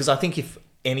 Because I think if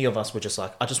any of us were just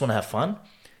I just want to have fun,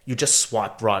 you just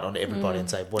swipe right on everybody and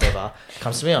say, whatever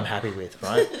comes to me, I'm happy with,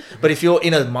 right? But if you're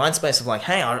in a mind space of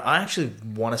hey, I actually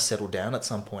want to settle down at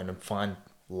some point and find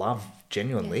love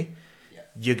genuinely,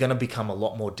 you're going to become a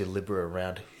lot more deliberate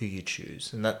around who you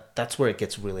choose. And that's where it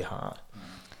gets really hard.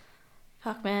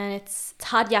 Fuck, man, it's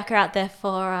hard yakka out there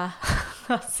for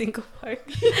single folk.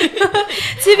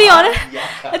 To be honest.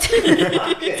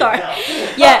 Sorry.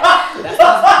 Yeah. That's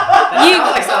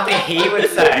like something he would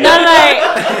say. No.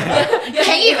 You're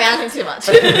hanging around him too much.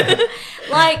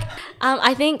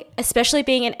 I think, especially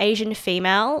being an Asian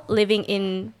female living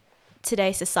in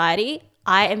today's society,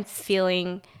 I am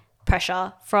feeling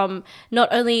pressure from not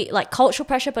only cultural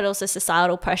pressure, but also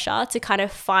societal pressure to kind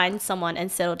of find someone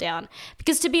and settle down.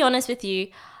 Because to be honest with you,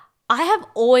 I have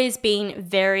always been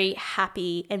very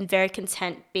happy and very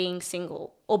content being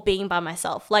single or being by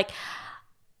myself.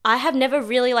 I have never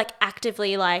really like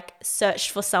actively like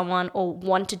searched for someone or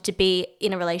wanted to be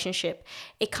in a relationship.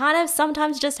 It kind of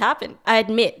sometimes just happened. I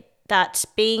admit that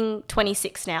being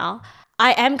 26 now,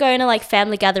 I am going to like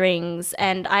family gatherings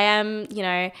and I am, you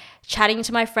know, chatting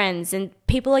to my friends and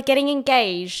people are getting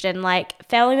engaged and like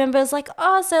family members like,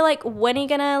 oh, so like when are you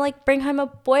gonna like bring home a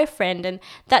boyfriend and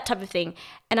that type of thing.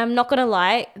 And I'm not gonna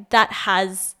lie, that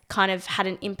has kind of had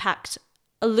an impact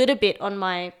a little bit on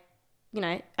my, you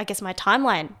know, I guess my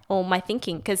timeline or my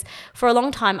thinking, because for a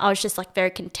long time I was just like very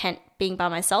content being by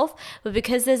myself. But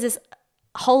because there's this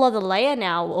whole other layer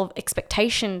now of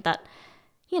expectation that,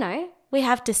 you know, we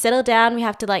have to settle down, we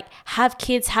have to like have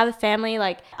kids, have a family.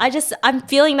 Like I'm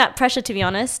feeling that pressure, to be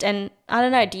honest. And I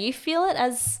don't know, do you feel it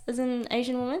as an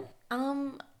Asian woman?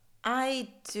 I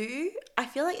do. I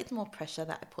feel like it's more pressure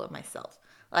that I put on myself.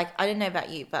 Like, I don't know about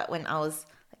you, but when I was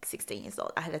like 16 years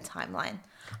old, I had a timeline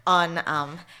on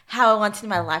how I wanted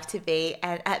my life to be.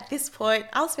 And at this point,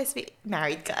 I was supposed to be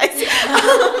married, guys.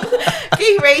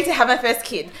 Being ready to have my first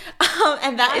kid.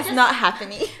 And that is not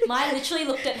happening. Maya literally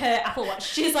looked at her Apple Watch.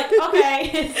 She's like, okay,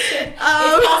 it's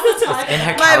past the time. In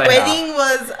her My calendar. wedding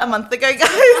was a month ago,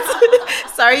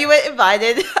 guys. Sorry you weren't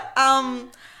invited.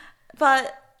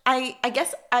 But I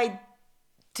guess I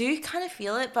do kind of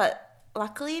feel it, but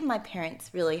luckily my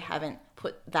parents really haven't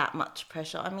put that much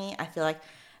pressure on me. I feel like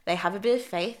they have a bit of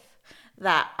faith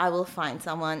that I will find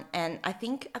someone. And I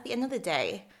think at the end of the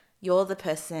day, you're the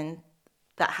person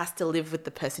that has to live with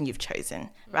the person you've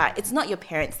chosen, right? It's not your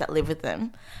parents that live with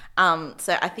them.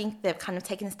 So I think they've kind of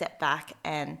taken a step back,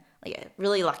 and yeah,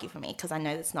 really lucky for me, because I know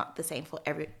it's not the same for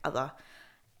every other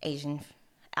Asian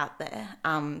out there.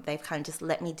 They've kind of just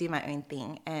let me do my own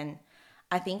thing. And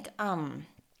I think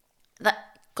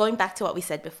that going back to what we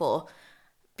said before,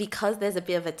 because there's a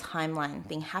bit of a timeline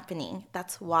thing happening,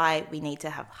 that's why we need to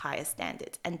have higher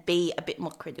standards and be a bit more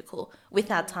critical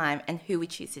with our time and who we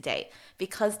choose to date.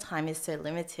 Because time is so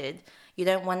limited, you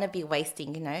don't want to be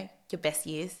wasting, you know, your best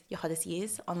years, your hottest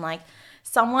years on like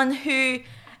someone who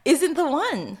isn't the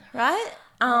one, right?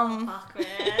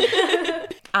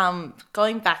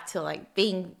 Going back to like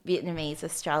being Vietnamese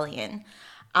Australian,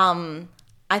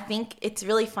 I think it's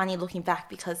really funny looking back,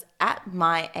 because at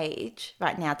my age,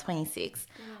 right now, 26,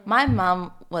 my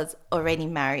mum was already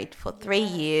married for 3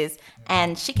 years,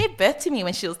 and she gave birth to me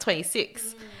when she was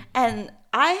 26. And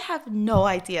I have no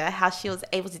idea how she was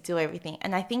able to do everything.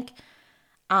 And I think,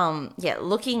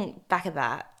 looking back at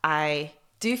that, I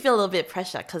do feel a little bit of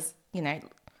pressure, because, you know,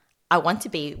 I want to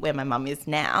be where my mum is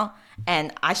now,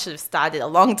 and I should have started a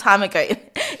long time ago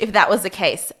if that was the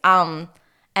case.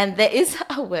 And there is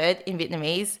a word in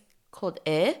Vietnamese called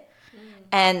e,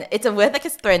 and it's a word that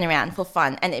gets thrown around for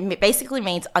fun, and it basically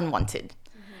means unwanted,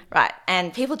 right?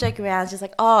 And people joke around just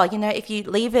like, oh, you know, if you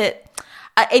leave it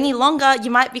any longer,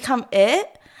 you might become e.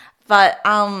 But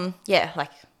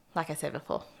like I said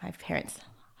before, my parents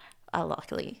are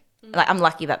luckily, like I'm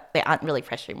lucky that they aren't really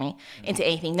pressuring me into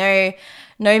anything.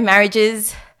 No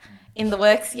marriages in the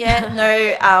works yet.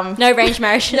 No arranged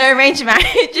marriages. No arranged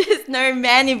marriages. No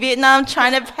man in Vietnam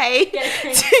trying to pay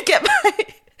to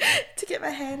get my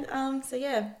hand. So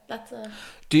yeah, that's a.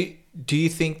 Do you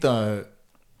think though?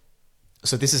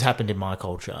 So this has happened in my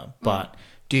culture, but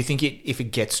do you think if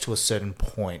it gets to a certain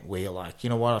point where you're like, you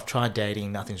know what, I've tried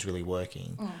dating, nothing's really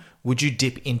working, would you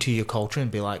dip into your culture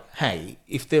and be like, hey,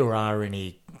 if there are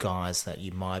any guys that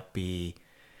might be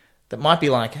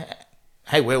like,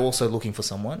 hey, we're also looking for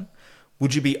someone,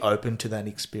 would you be open to that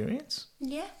experience?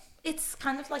 Yeah. It's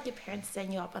kind of like your parents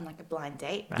setting you up on like a blind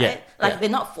date, right? Yeah, Like they're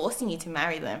not forcing you to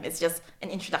marry them. It's just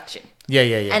an introduction. Yeah.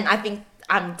 And I think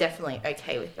I'm definitely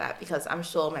okay with that, because I'm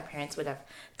sure my parents would have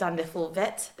done their full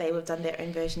vet. They would have done their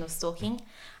own version of stalking.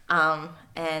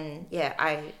 And yeah,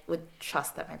 I would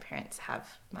trust that my parents have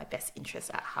my best interests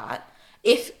at heart.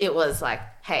 If it was like,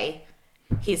 hey,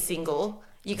 he's single,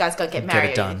 you guys go get married.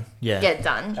 Get it done. Yeah. Get it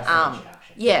done.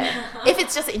 Yeah. If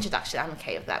it's just an introduction, I'm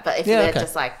okay with that. But if they're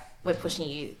just like, we're pushing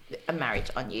you a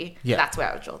marriage on you, that's where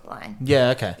I would draw the line.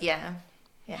 Yeah, okay. Yeah.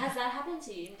 Has that happened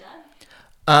to you,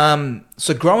 Dad?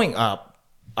 So growing up,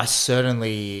 I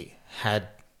certainly had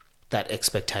that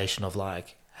expectation of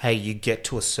like, hey, you get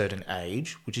to a certain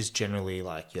age, which is generally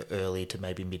like your early to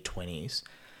maybe mid-20s,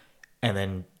 and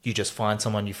then you just find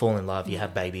someone, you fall in love, you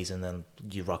have babies, and then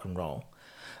you rock and roll.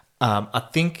 I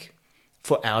think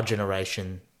for our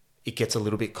generation, it gets a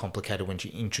little bit complicated when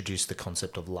you introduce the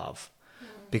concept of love.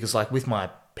 Because like with my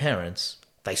parents,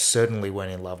 they certainly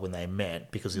weren't in love when they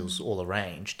met, because it was all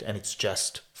arranged, and it's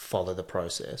just follow the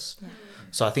process.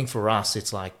 So I think for us,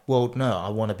 it's like, well, no, I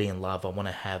want to be in love.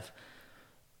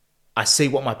 I see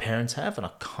what my parents have, and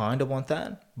I kind of want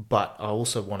that, but I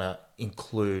also want to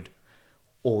include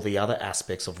all the other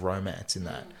aspects of romance in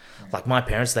that. Like my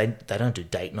parents, they don't do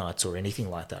date nights or anything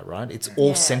like that, right? It's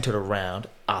all centered around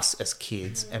us as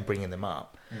kids and bringing them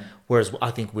up. Whereas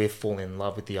I think we've fallen in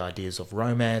love with the ideas of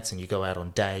romance, and you go out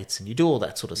on dates and you do all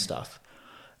that sort of stuff.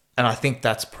 And I think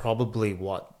that's probably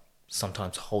what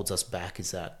sometimes holds us back,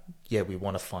 is that, we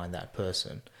want to find that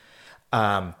person.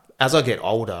 As I get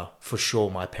older, for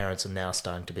sure, my parents are now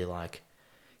starting to be like,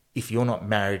 if you're not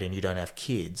married and you don't have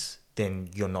kids, then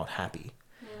you're not happy.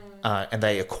 And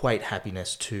they equate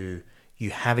happiness to you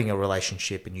having a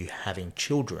relationship and you having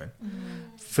children.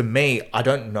 For me, I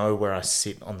don't know where I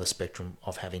sit on the spectrum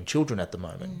of having children at the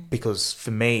moment, because for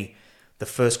me, the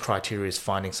first criteria is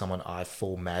finding someone I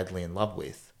fall madly in love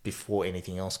with before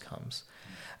anything else comes.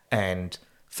 And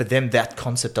for them, that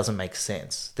concept doesn't make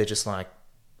sense. They're just like,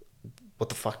 what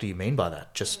the fuck do you mean by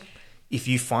that? Just if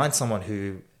you find someone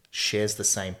who shares the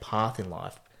same path in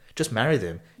life, just marry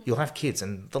them. You'll have kids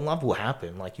and the love will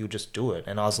happen. Like, you'll just do it.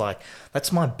 And I was like,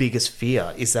 that's my biggest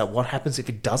fear, is that what happens if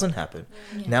it doesn't happen?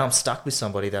 Now I'm stuck with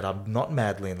somebody that I'm not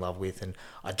madly in love with, and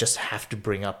I just have to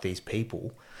bring up these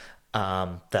people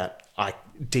that I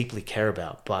deeply care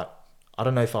about. But I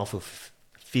don't know if I'll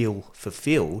feel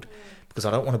fulfilled because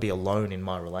I don't want to be alone in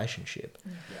my relationship.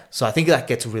 So I think that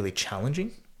gets really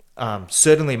challenging.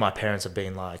 Certainly my parents have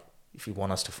been like, if you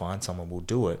want us to find someone, we'll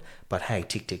do it. But hey,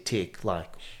 tick, tick, tick, like,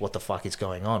 what the fuck is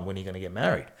going on? When are you going to get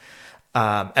married?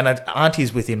 And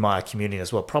aunties within my community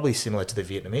as well, probably similar to the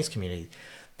Vietnamese community,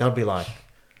 they'll be like,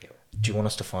 do you want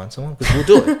us to find someone? Because we'll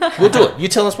do it. We'll do it. You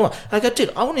tell us what. I go,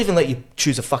 dude, I won't even let you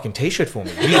choose a fucking t-shirt for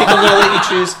me. Do you think I'm going to let you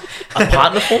choose a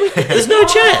partner for me? There's no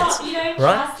chance. You don't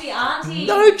right? trust the auntie.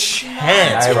 No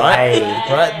chance, No right? way.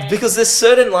 Right? Because there's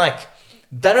certain, like,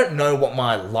 they don't know what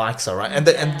my likes are, right? And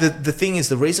the thing is,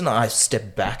 the reason I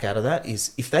step back out of that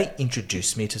is, if they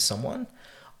introduce me to someone,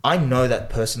 I know that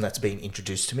person that's being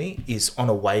introduced to me is on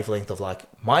a wavelength of, like,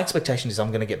 my expectation is I'm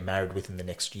going to get married within the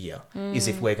next year, is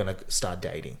if we're going to start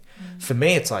dating. For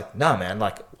me, it's like, nah, man,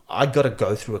 like, I got to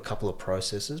go through a couple of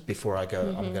processes before I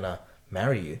go, I'm going to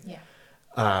marry you.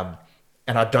 And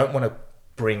I don't want to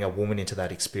bring a woman into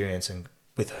that experience and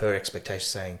with her expectations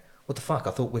saying, what the fuck?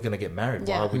 I thought we're going to get married.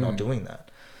 Why are we not doing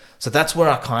that? So that's where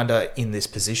I kind of in this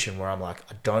position where I'm like,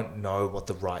 I don't know what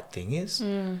the right thing is.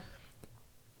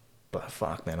 But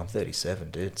fuck, man, I'm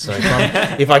 37, dude. So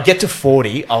if I get to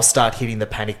 40, I'll start hitting the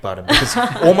panic button, because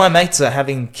all my mates are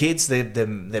having kids. They're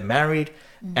married,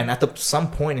 and at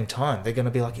some point in time, they're going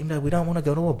to be like, we don't want to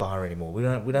go to a bar anymore. We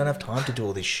don't have time to do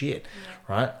all this shit,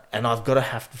 right? And I've got to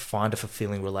have to find a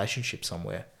fulfilling relationship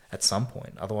somewhere at some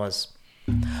point. Otherwise,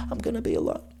 I'm going to be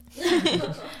alone.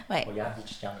 Wait, Well, yeah,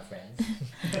 just younger friends.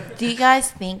 do you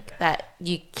guys think that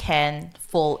you can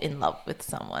fall in love with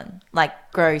someone,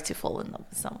 like grow to fall in love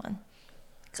with someone?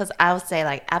 Because I would say,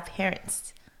 like, our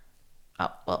parents,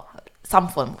 some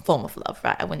form of love,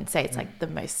 right? I wouldn't say it's like the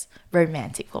most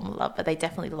romantic form of love, but they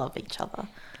definitely love each other.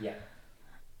 Yeah.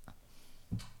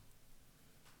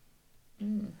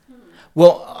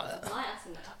 Well,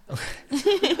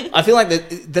 I feel like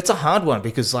that's a hard one,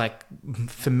 because, like,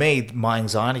 for me, my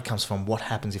anxiety comes from what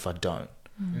happens if I don't,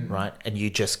 right? And you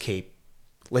just keep,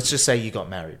 let's just say you got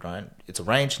married, right? It's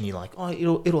arranged and you're like, oh,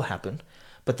 it'll happen.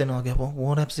 But then I'll go, well,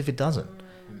 what happens if it doesn't?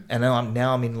 And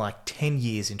now I'm in like 10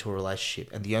 years into a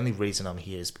relationship, and the only reason I'm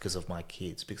here is because of my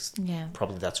kids, because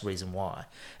probably that's the reason why.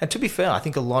 And to be fair, I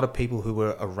think a lot of people who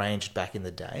were arranged back in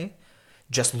the day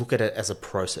just look at it as a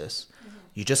process.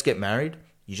 You just get married,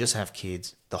 you just have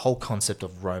kids. The whole concept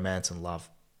of romance and love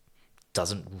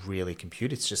doesn't really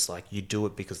compute. It's just like you do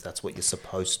it because that's what you're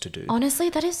supposed to do. Honestly,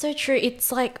 that is so true.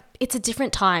 It's like, it's a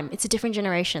different time. It's a different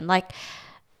generation. Like,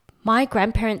 my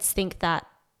grandparents think that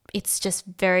it's just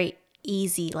very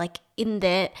easy. Like,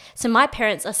 so my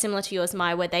parents are similar to yours,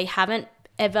 where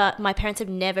my parents have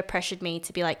never pressured me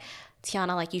to be like,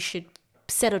 Tiana, like, you should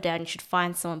settle down, you should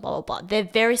find someone, blah, blah, blah. They're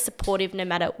very supportive no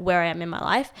matter where I am in my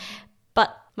life.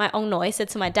 But my Ong said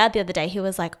to my dad the other day, he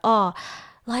was like, oh,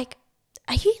 like,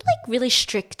 are you like really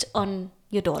strict on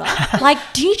your daughter? Like,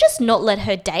 do you just not let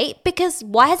her date? Because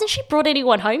why hasn't she brought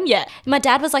anyone home yet? And my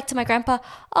dad was like to my grandpa,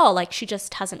 oh, like, she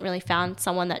just hasn't really found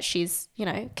someone that she's,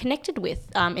 connected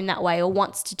with in that way or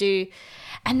wants to do.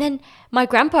 And then my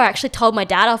grandpa actually told my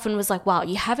dad off and was like, wow,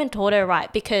 you haven't taught her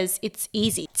right, because it's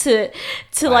easy to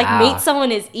like meet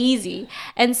someone is easy.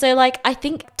 And so, like, I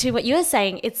think to what you were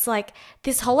saying, it's like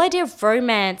this whole idea of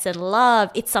romance and love,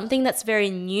 it's something that's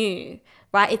very new,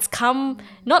 right? It's come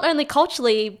not only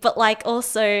culturally, but like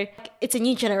also it's a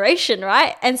new generation,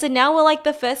 right? And so now we're like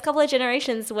the first couple of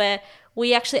generations where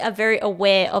we actually are very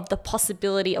aware of the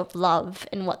possibility of love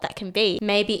and what that can be.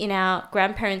 Maybe in our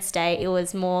grandparents' day, it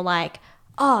was more like,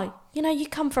 oh, you know, you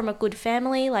come from a good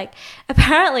family. Like,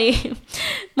 apparently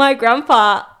my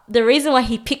grandpa, the reason why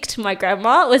he picked my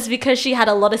grandma was because she had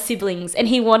a lot of siblings and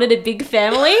he wanted a big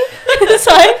family.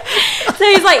 so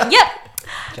he's like, yep.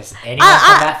 Just anyone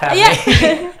from that family.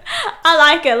 Yeah. I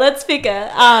like her. Let's pick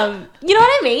her. You know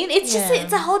what I mean? It's just,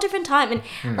 it's a whole different time.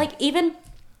 And like, even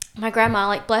my grandma,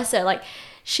 like, bless her, like,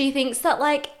 she thinks that,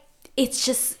 like, it's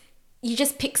just, you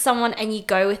just pick someone and you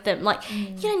go with them. Like,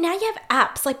 you know, now you have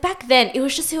apps. Like, back then, it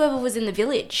was just whoever was in the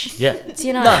village. Yeah. Do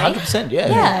you know No, what I mean? 100%. Yeah,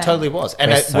 Yeah. it totally was.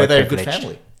 And We're were so they a good privileged.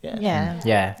 family? Yeah. Yeah.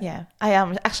 Yeah. Yeah. I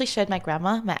actually showed my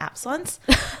grandma my apps once.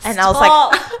 And I was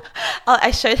like,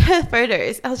 I showed her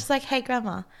photos. I was just like, hey,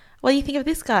 grandma, what do you think of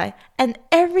this guy? And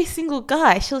every single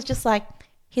guy, she was just like,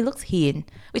 he looks Hin,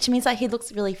 which means like he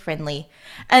looks really friendly.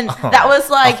 And that was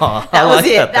like, that was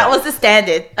it. That was the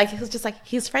standard. Like, it was just like,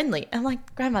 he's friendly. I'm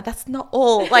like, grandma, that's not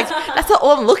all. Like, that's not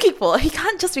all I'm looking for. He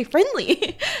can't just be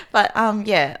friendly. But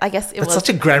yeah, I guess it That's was. such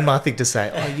a grandma thing to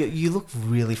say. Oh, you look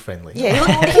really friendly.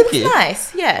 Yeah, he looks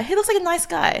nice. Yeah, he looks like a nice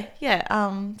guy. Yeah.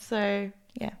 So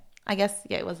yeah, I guess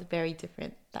it was very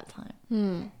different that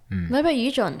time. What about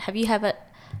you, John? Have you ever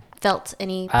felt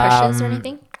any pressures or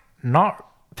anything? Not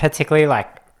particularly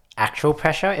like actual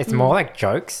pressure. It's more like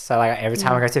jokes. So like every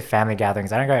time I go to family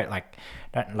gatherings, I don't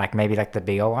like maybe like the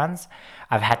bigger ones.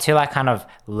 I've had to like kind of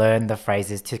learn the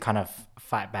phrases to kind of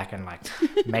fight back and like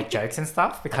make jokes and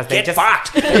stuff because they just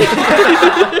fucked.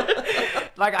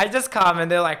 Like I just come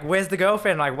and they're like, "Where's the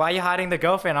girlfriend? Like, why are you hiding the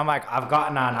girlfriend?" I'm like, "I've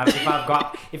got none.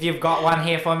 If you've got one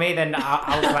here for me, then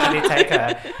I'll gladly take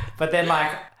her." But then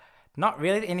like, not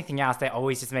really anything else. They're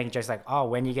always just making jokes like, "Oh,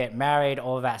 when you get married,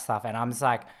 all of that stuff," and I'm just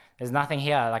like, "There's nothing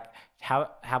here. Like, how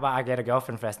about I get a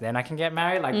girlfriend first, then I can get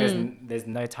married?" Like, there's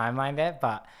no timeline there,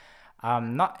 but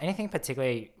not anything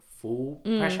particularly full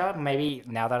pressure. Maybe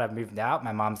now that I've moved out,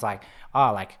 my mom's like,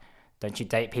 "Oh, like, don't you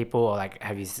date people, or like,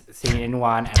 have you seen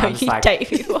anyone?" And I'm just like, date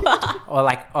people? or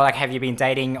like, have you been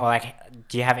dating, or like,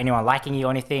 do you have anyone liking you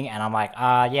or anything? And I'm like,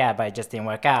 yeah, but it just didn't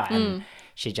work out. And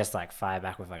she just like fired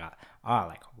back with like, oh,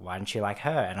 like, why don't you like her?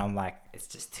 And I'm like, it's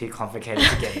just too complicated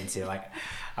to get into. Like,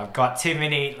 I've got too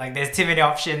many, like, there's too many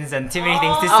options and too many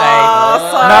things to say.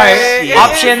 No,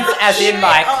 options as in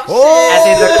like, as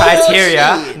in the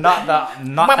criteria, not that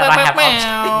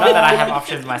I have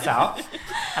options myself.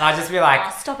 And I'll just be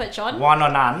like, Stop it, John. one or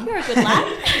none. You're a good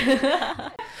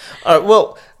lad. All right,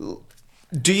 well,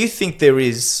 do you think there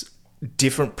is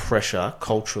different pressure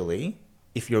culturally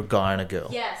if you're a guy and a girl?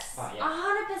 Yes.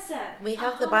 100%. We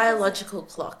have the biological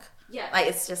clock. Yeah. Like,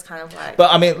 it's just kind of like.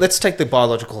 But I mean, let's take the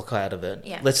biological clock out of it.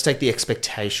 Yeah. Let's take the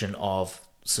expectation of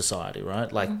society,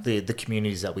 right? Like the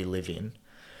communities that we live in.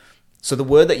 So the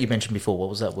word that you mentioned before, what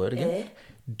was that word again?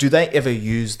 Do they ever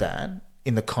use that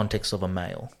in the context of a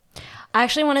male? I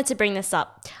actually wanted to bring this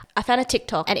up. I found a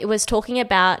TikTok and it was talking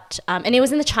about, and it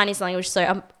was in the Chinese language,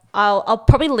 so I'll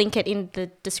probably link it in the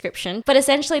description. But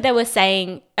essentially they were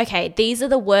saying, okay, these are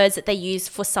the words that they use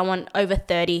for someone over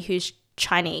 30 who's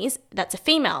Chinese, that's a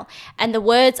female. And the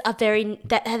words are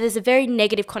there's a very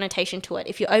negative connotation to it.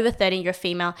 If you're over 30 and you're a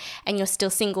female and you're still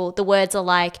single, the words are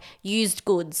like used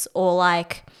goods or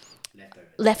like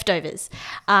leftovers.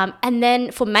 And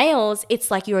then for males,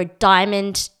 it's like you're a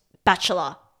diamond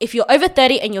bachelor. If you're over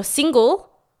 30 and you're single,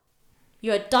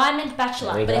 you're a diamond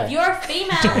bachelor. But if you're a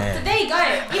female, so there you go.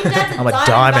 Imdad's I'm a a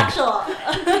diamond.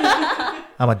 bachelor.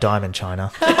 I'm a diamond,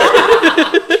 China.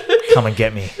 Come and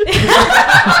get me.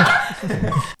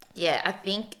 Yeah, I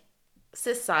think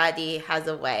society has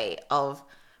a way of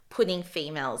putting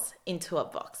females into a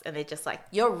box, and they're just like,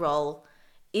 your role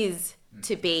is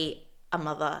to be a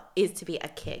mother, is to be a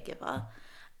caregiver.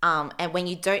 And when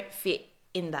you don't fit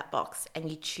in that box and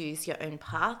you choose your own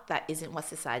path, that isn't what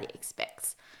society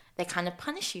expects. They kind of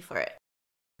punish you for it.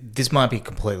 This might be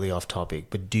completely off topic,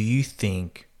 but do you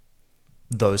think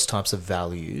those types of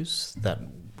values that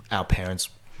our parents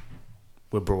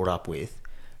were brought up with,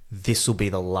 this will be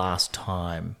the last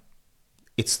time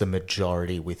it's the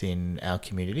majority within our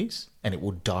communities and it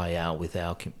will die out with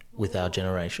our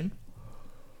generation?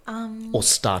 Or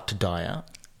start to die out?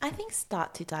 I think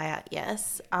start to die out,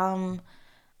 yes.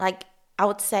 Like, I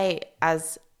would say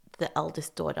as the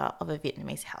eldest daughter of a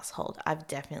Vietnamese household, I've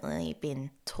definitely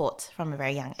been taught from a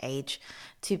very young age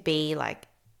to be like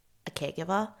a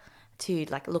caregiver, to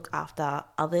like look after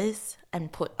others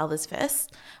and put others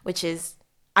first, which is,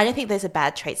 I don't think there's a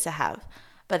bad traits to have.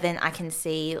 But then I can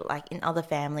see like in other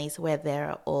families where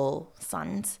there are all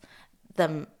sons,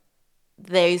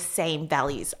 those same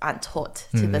values aren't taught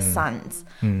to the sons,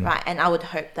 right? And I would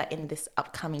hope that in this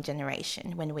upcoming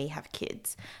generation, when we have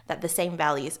kids, that the same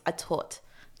values are taught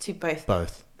to both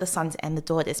Both. the sons and the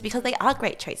daughters, because they are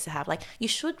great traits to have. Like, you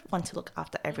should want to look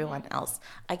after everyone else.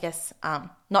 I guess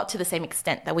not to the same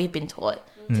extent that we've been taught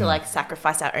to like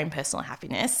sacrifice our own personal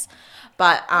happiness,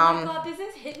 but Oh my God, this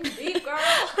is hitting deep, girl.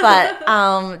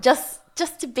 but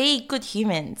just to be good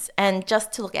humans and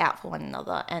just to look out for one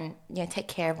another and, you know, take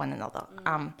care of one another.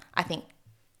 I think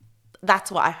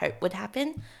that's what I hope would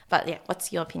happen. But yeah,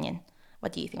 what's your opinion?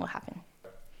 What do you think will happen?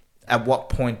 At what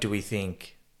point do we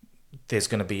think there's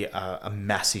going to be a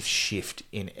massive shift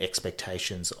in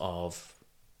expectations of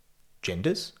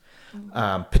genders?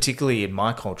 Particularly in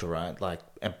my culture, right? Like,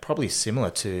 and probably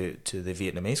similar to the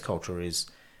Vietnamese culture, is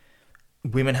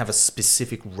women have a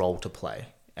specific role to play.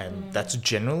 And that's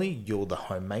generally, you're the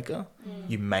homemaker.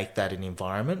 You make that an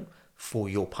environment for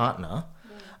your partner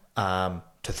to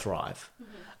thrive.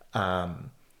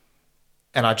 And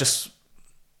I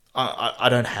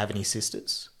don't have any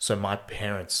sisters. So my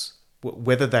parents,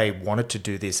 whether they wanted to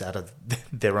do this out of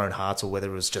their own hearts or whether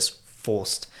it was just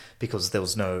forced because there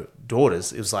was no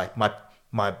daughters, it was like my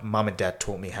mum and dad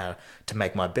taught me how to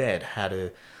make my bed, how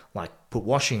to like put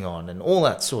washing on and all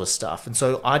that sort of stuff. And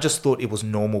so I just thought it was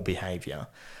normal behavior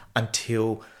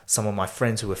until some of my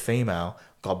friends who were female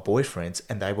got boyfriends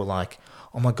and they were like,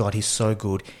 oh my God, he's so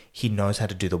good. He knows how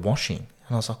to do the washing.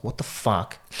 And I was like, what the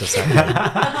fuck does that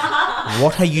mean?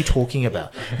 What are you talking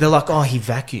about? They're like, oh, he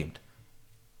vacuumed.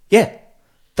 Yeah,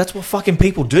 that's what fucking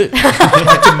people do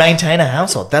like, to maintain a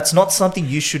household. That's not something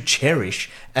you should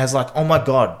cherish as like, oh my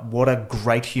God, what a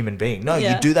great human being. No,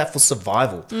 you do that for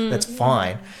survival. That's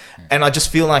fine. And I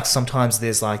just feel like sometimes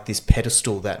there's like this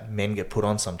pedestal that men get put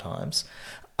on sometimes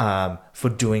for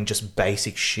doing just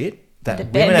basic shit that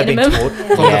women have been taught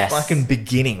from the fucking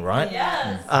beginning, right?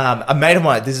 Yes. A mate of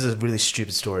mine, this is a really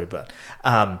stupid story, but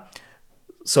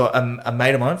so a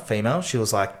mate of mine, female, she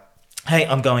was like, hey,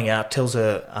 I'm going out, tells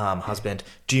her husband,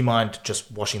 do you mind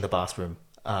just washing the bathroom?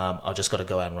 I just got to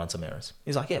go out and run some errands.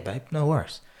 He's like, yeah, babe, no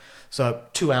worries. So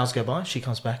 2 hours go by, she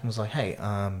comes back and was like, hey,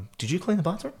 did you clean the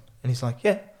bathroom? And he's like,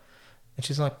 yeah. And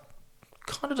she's like,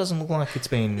 kind of doesn't look like it's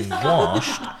been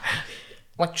washed.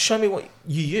 Like, show me what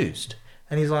you used.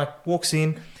 And he's like, walks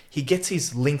in, he gets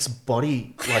his Lynx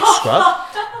body like scrub,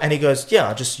 and he goes, yeah,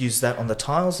 I just used that on the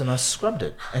tiles and I scrubbed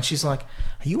it. And she's like,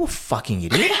 are you a fucking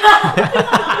idiot?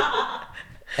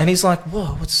 And he's like,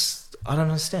 whoa, I don't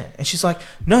understand. And she's like,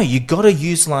 no, you got to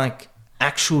use like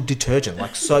actual detergent,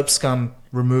 like soap scum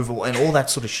removal and all that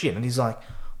sort of shit. And he's like,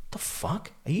 the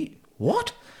fuck?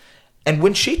 What? And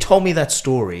when she told me that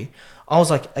story, I was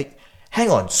like,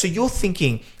 hang on, so you're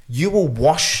thinking you will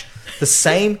wash the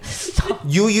same,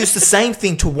 you'll use the same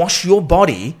thing to wash your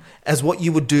body as what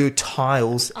you would do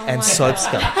tiles and soap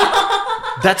scum.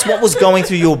 That's what was going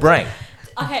through your brain.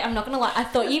 Okay, I'm not going to lie. I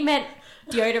thought you meant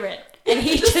deodorant. And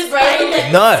he just sprayed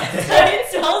it. No. So it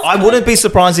smells I wouldn't be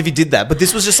surprised if he did that, but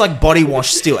this was just like body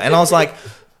wash still. And I was like,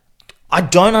 I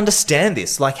don't understand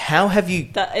this. Like, how have you...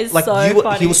 That is like, so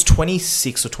funny. He was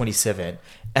 26 or 27.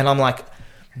 And I'm like,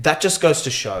 that just goes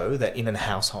to show that in a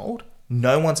household,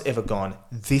 no one's ever gone,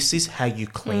 this is how you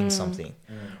clean something,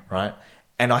 right?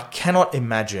 And I cannot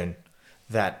imagine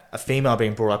that a female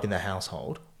being brought up in the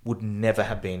household would never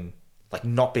have been, like,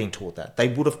 not being taught that. They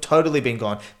would have totally been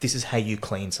gone, this is how you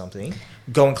clean something.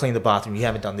 Go and clean the bathroom. You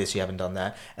haven't done this, you haven't done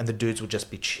that. And the dudes would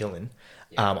just be chilling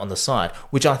on the side,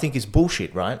 which I think is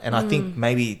bullshit, right? And I think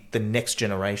maybe the next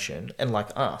generation, and like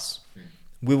us,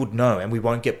 we would know and we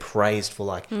won't get praised for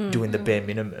like doing the bare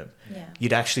minimum. Yeah.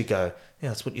 You'd actually go, yeah,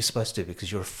 that's what you're supposed to do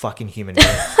because you're a fucking human being.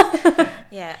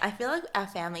 Yeah, I feel like our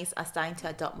families are starting to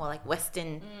adopt more like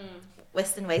Western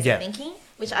ways of thinking,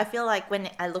 which I feel like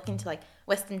when I look into like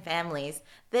Western families,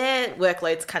 their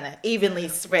workload's kind of evenly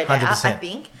spread 100%. out, I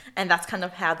think, and that's kind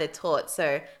of how they're taught.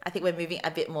 So I think we're moving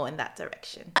a bit more in that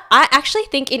direction. I actually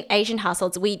think in Asian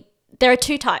households, there are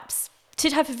two types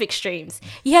of extremes.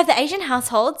 You have the Asian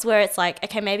households where it's like,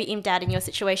 okay, maybe Imdad in your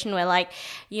situation where like,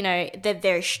 you know, they're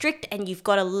very strict and you've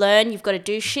got to learn, you've got to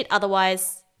do shit.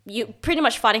 Otherwise, you're pretty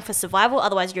much fighting for survival.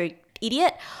 Otherwise, you're an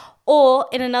idiot. Or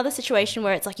in another situation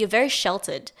where it's like you're very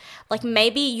sheltered. Like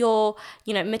maybe your,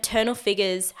 you know, maternal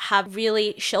figures have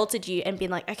really sheltered you and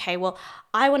been like, okay, well,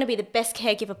 I want to be the best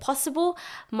caregiver possible.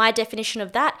 My definition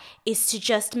of that is to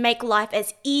just make life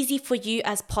as easy for you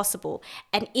as possible.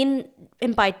 And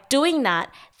by doing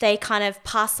that, they kind of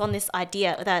pass on this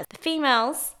idea that the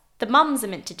females, the mums are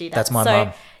meant to do that. That's my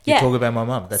mum. You talk about my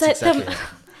mum. That's exactly it.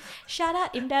 Shout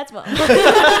out Imdad's mum. so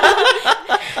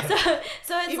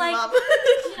it's like... Mum.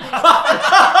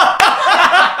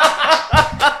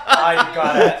 I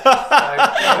got it.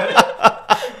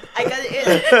 I got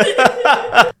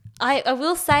it. I I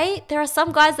will say there are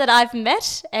some guys that I've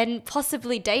met and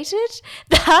possibly dated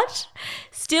that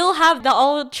still have the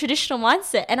old traditional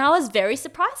mindset. And I was very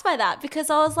surprised by that because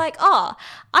I was like, oh,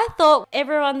 I thought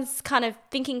everyone's kind of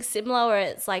thinking similar where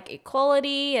it's like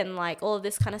equality and like all of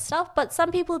this kind of stuff. But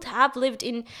some people have lived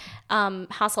in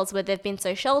households where they've been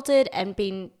so sheltered and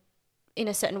been in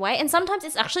a certain way. And sometimes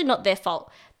it's actually not their fault.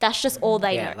 That's just all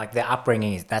they know. Like their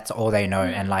upbringing is, that's all they know.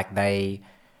 And like they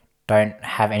don't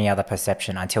have any other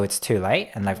perception until it's too late.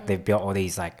 And like they've built all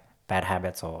these like bad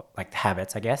habits or like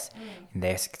habits, I guess, in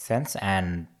their sense.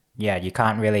 And yeah, you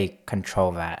can't really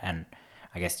control that. And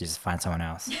I guess you just find someone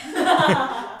else. We're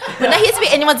not here to be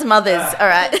anyone's mothers, all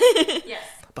right? Yes.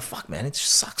 But fuck, man, it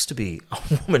just sucks to be a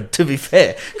woman, to be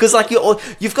fair. Because like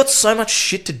you've got so much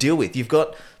shit to deal with. You've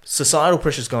got societal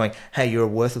pressures going, hey, you're a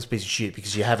worthless piece of shit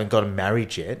because you haven't gotten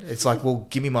married yet. It's like, well,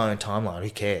 give me my own timeline. Who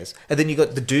cares? And then you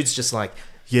got the dudes just like,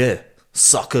 yeah,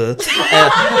 sucker. And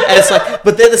it's like,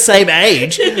 but they're the same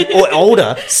age or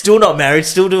older, still not married,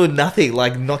 still doing nothing,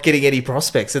 like not getting any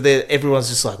prospects. And then everyone's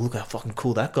just like, look how fucking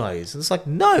cool that guy is. And it's like,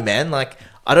 no, man. Like,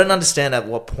 I don't understand at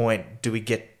what point do we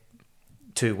get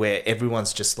to where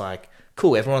everyone's just like,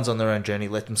 cool, everyone's on their own journey,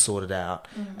 let them sort it out.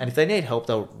 And if they need help,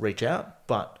 they'll reach out.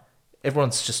 But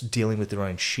everyone's just dealing with their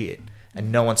own shit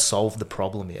and no one's solved the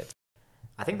problem yet.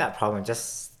 I think that problem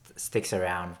just sticks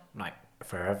around like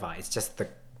forever. It's just the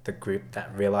group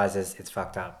that realizes it's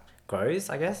fucked up grows,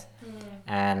 I guess.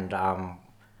 And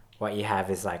what you have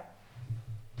is like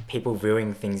people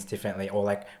viewing things differently or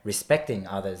like respecting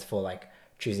others for like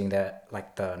choosing the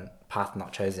path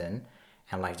not chosen,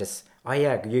 and like just, oh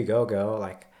yeah, you go girl,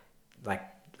 like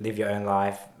live your own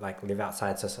life, like live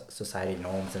outside society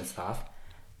norms and stuff.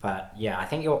 But yeah, I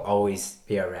think you'll always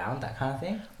be around that kind of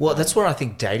thing. Well, that's where I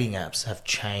think dating apps have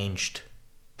changed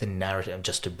the narrative,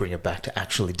 just to bring it back to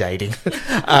actually dating.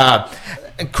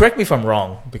 And correct me if I'm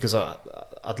wrong, because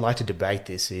I'd like to debate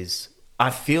this, is I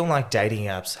feel like dating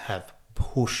apps have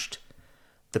pushed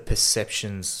the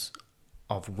perceptions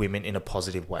of women in a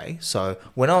positive way. So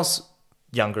when I was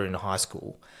younger in high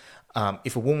school,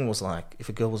 if a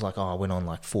girl was like, oh, I went on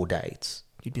like 4 dates,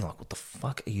 you'd be like, what the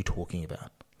fuck are you talking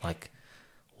about? Like,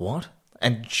 what?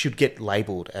 And she'd get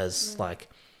labelled as like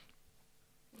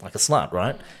a slut,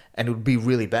 right? And it would be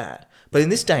really bad. But in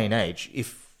this day and age,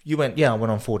 if you went, yeah, I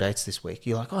went on 4 dates this week,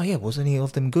 you're like, oh yeah, was any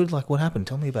of them good? Like, what happened?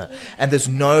 Tell me about it. And there's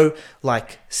no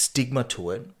like stigma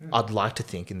to it, I'd like to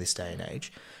think, in this day and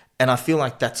age. And I feel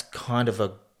like that's kind of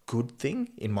a good thing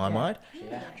in my mind.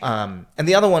 And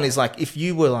the other one is like, if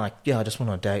you were like, yeah, I just went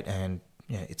on a date and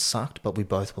yeah, it sucked, but we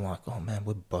both were like, oh man,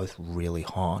 we're both really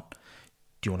hot.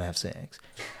 Do you want to have sex?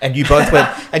 And you both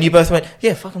went,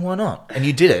 yeah, fucking why not? And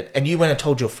you did it. And you went and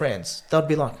told your friends. They'd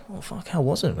be like, oh, fuck, how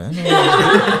was it, man?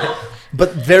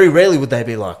 But very rarely would they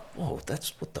be like, whoa,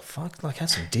 that's what the fuck? Like,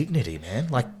 have some dignity, man.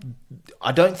 Like,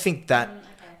 I don't think that,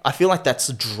 I feel like that's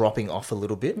dropping off a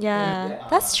little bit. Yeah,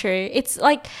 that's true. It's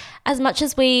like, as much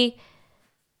as we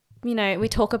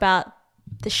talk about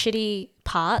the shitty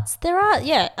parts, there are,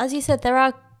 as you said, there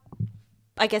are,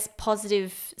 I guess,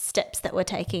 positive steps that we're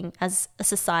taking as a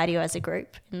society or as a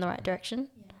group in the right direction.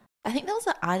 I think there was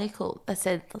an article that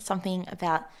said something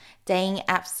about dating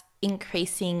apps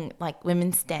increasing like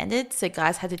women's standards, so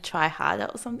guys had to try harder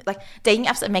or something. Like, dating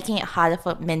apps are making it harder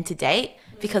for men to date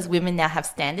because women now have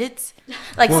standards.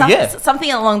 Like,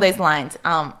 something along those lines.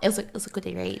 It was a good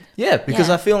read. Yeah,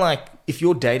 because I feel like if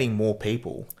you're dating more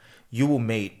people, you will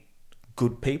meet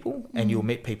good people and you'll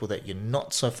meet people that you're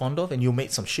not so fond of, and you'll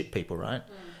meet some shit people, right?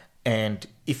 And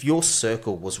if your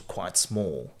circle was quite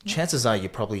small, chances are you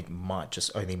probably might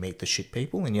just only meet the shit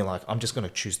people, and you're like, I'm just going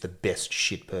to choose the best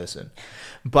shit person.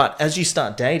 But as you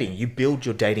start dating, you build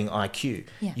your dating IQ.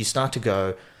 You start to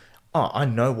go, oh, I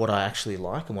know what I actually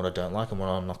like and what I don't like and what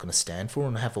I'm not going to stand for,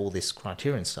 and have all this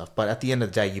criteria and stuff. But at the end of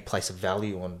the day, you place a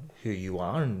value on who you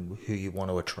are and who you want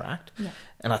to attract.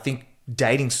 And I think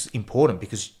dating's important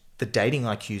because the dating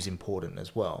IQ is important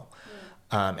as well.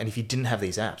 And if you didn't have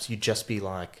these apps, you'd just be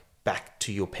like back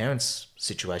to your parents'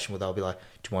 situation where they'll be like,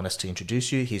 do you want us to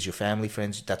introduce you? Here's your family,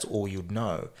 friends. That's all you'd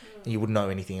know. And you wouldn't know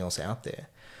anything else out there.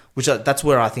 That's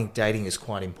where I think dating is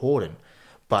quite important.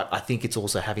 But I think it's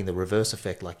also having the reverse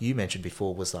effect, like you mentioned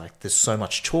before, was like there's so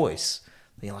much choice.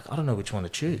 And you're like, I don't know which one to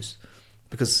choose.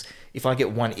 Because if I get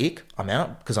one ick, I'm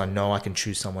out because I know I can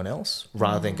choose someone else,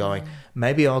 rather than going,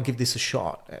 maybe I'll give this a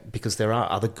shot, because there are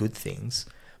other good things.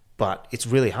 But it's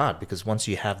really hard because once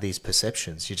you have these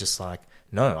perceptions, you're just like,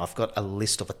 no, I've got a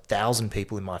list of 1,000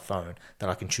 people in my phone that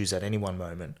I can choose at any one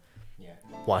moment.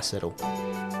 Why settle?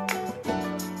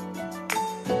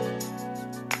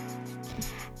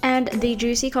 And the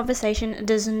juicy conversation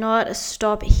does not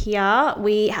stop here.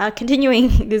 We are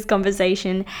continuing this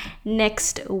conversation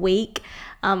next week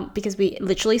because we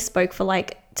literally spoke for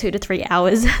like 2 to 3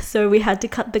 hours. So we had to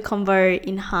cut the convo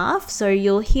in half. So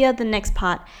you'll hear the next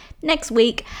part next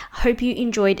week. Hope you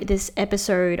enjoyed this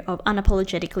episode of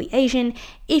Unapologetically Asian.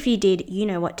 If you did, you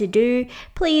know what to do.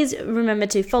 Please remember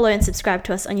to follow and subscribe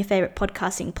to us on your favorite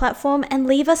podcasting platform and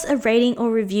leave us a rating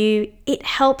or review. It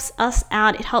helps us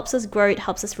out. It helps us grow. It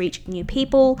helps us reach new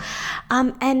people.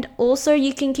 And also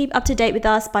you can keep up to date with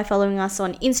us by following us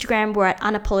on Instagram. We're at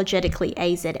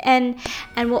unapologeticallyazn,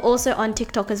 and we're also on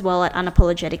TikTok as well at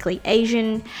Unapologetically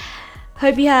Asian.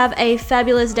 Hope you have a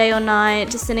fabulous day or night.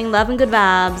 Just sending love and good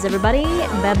vibes, everybody.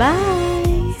 Bye-bye.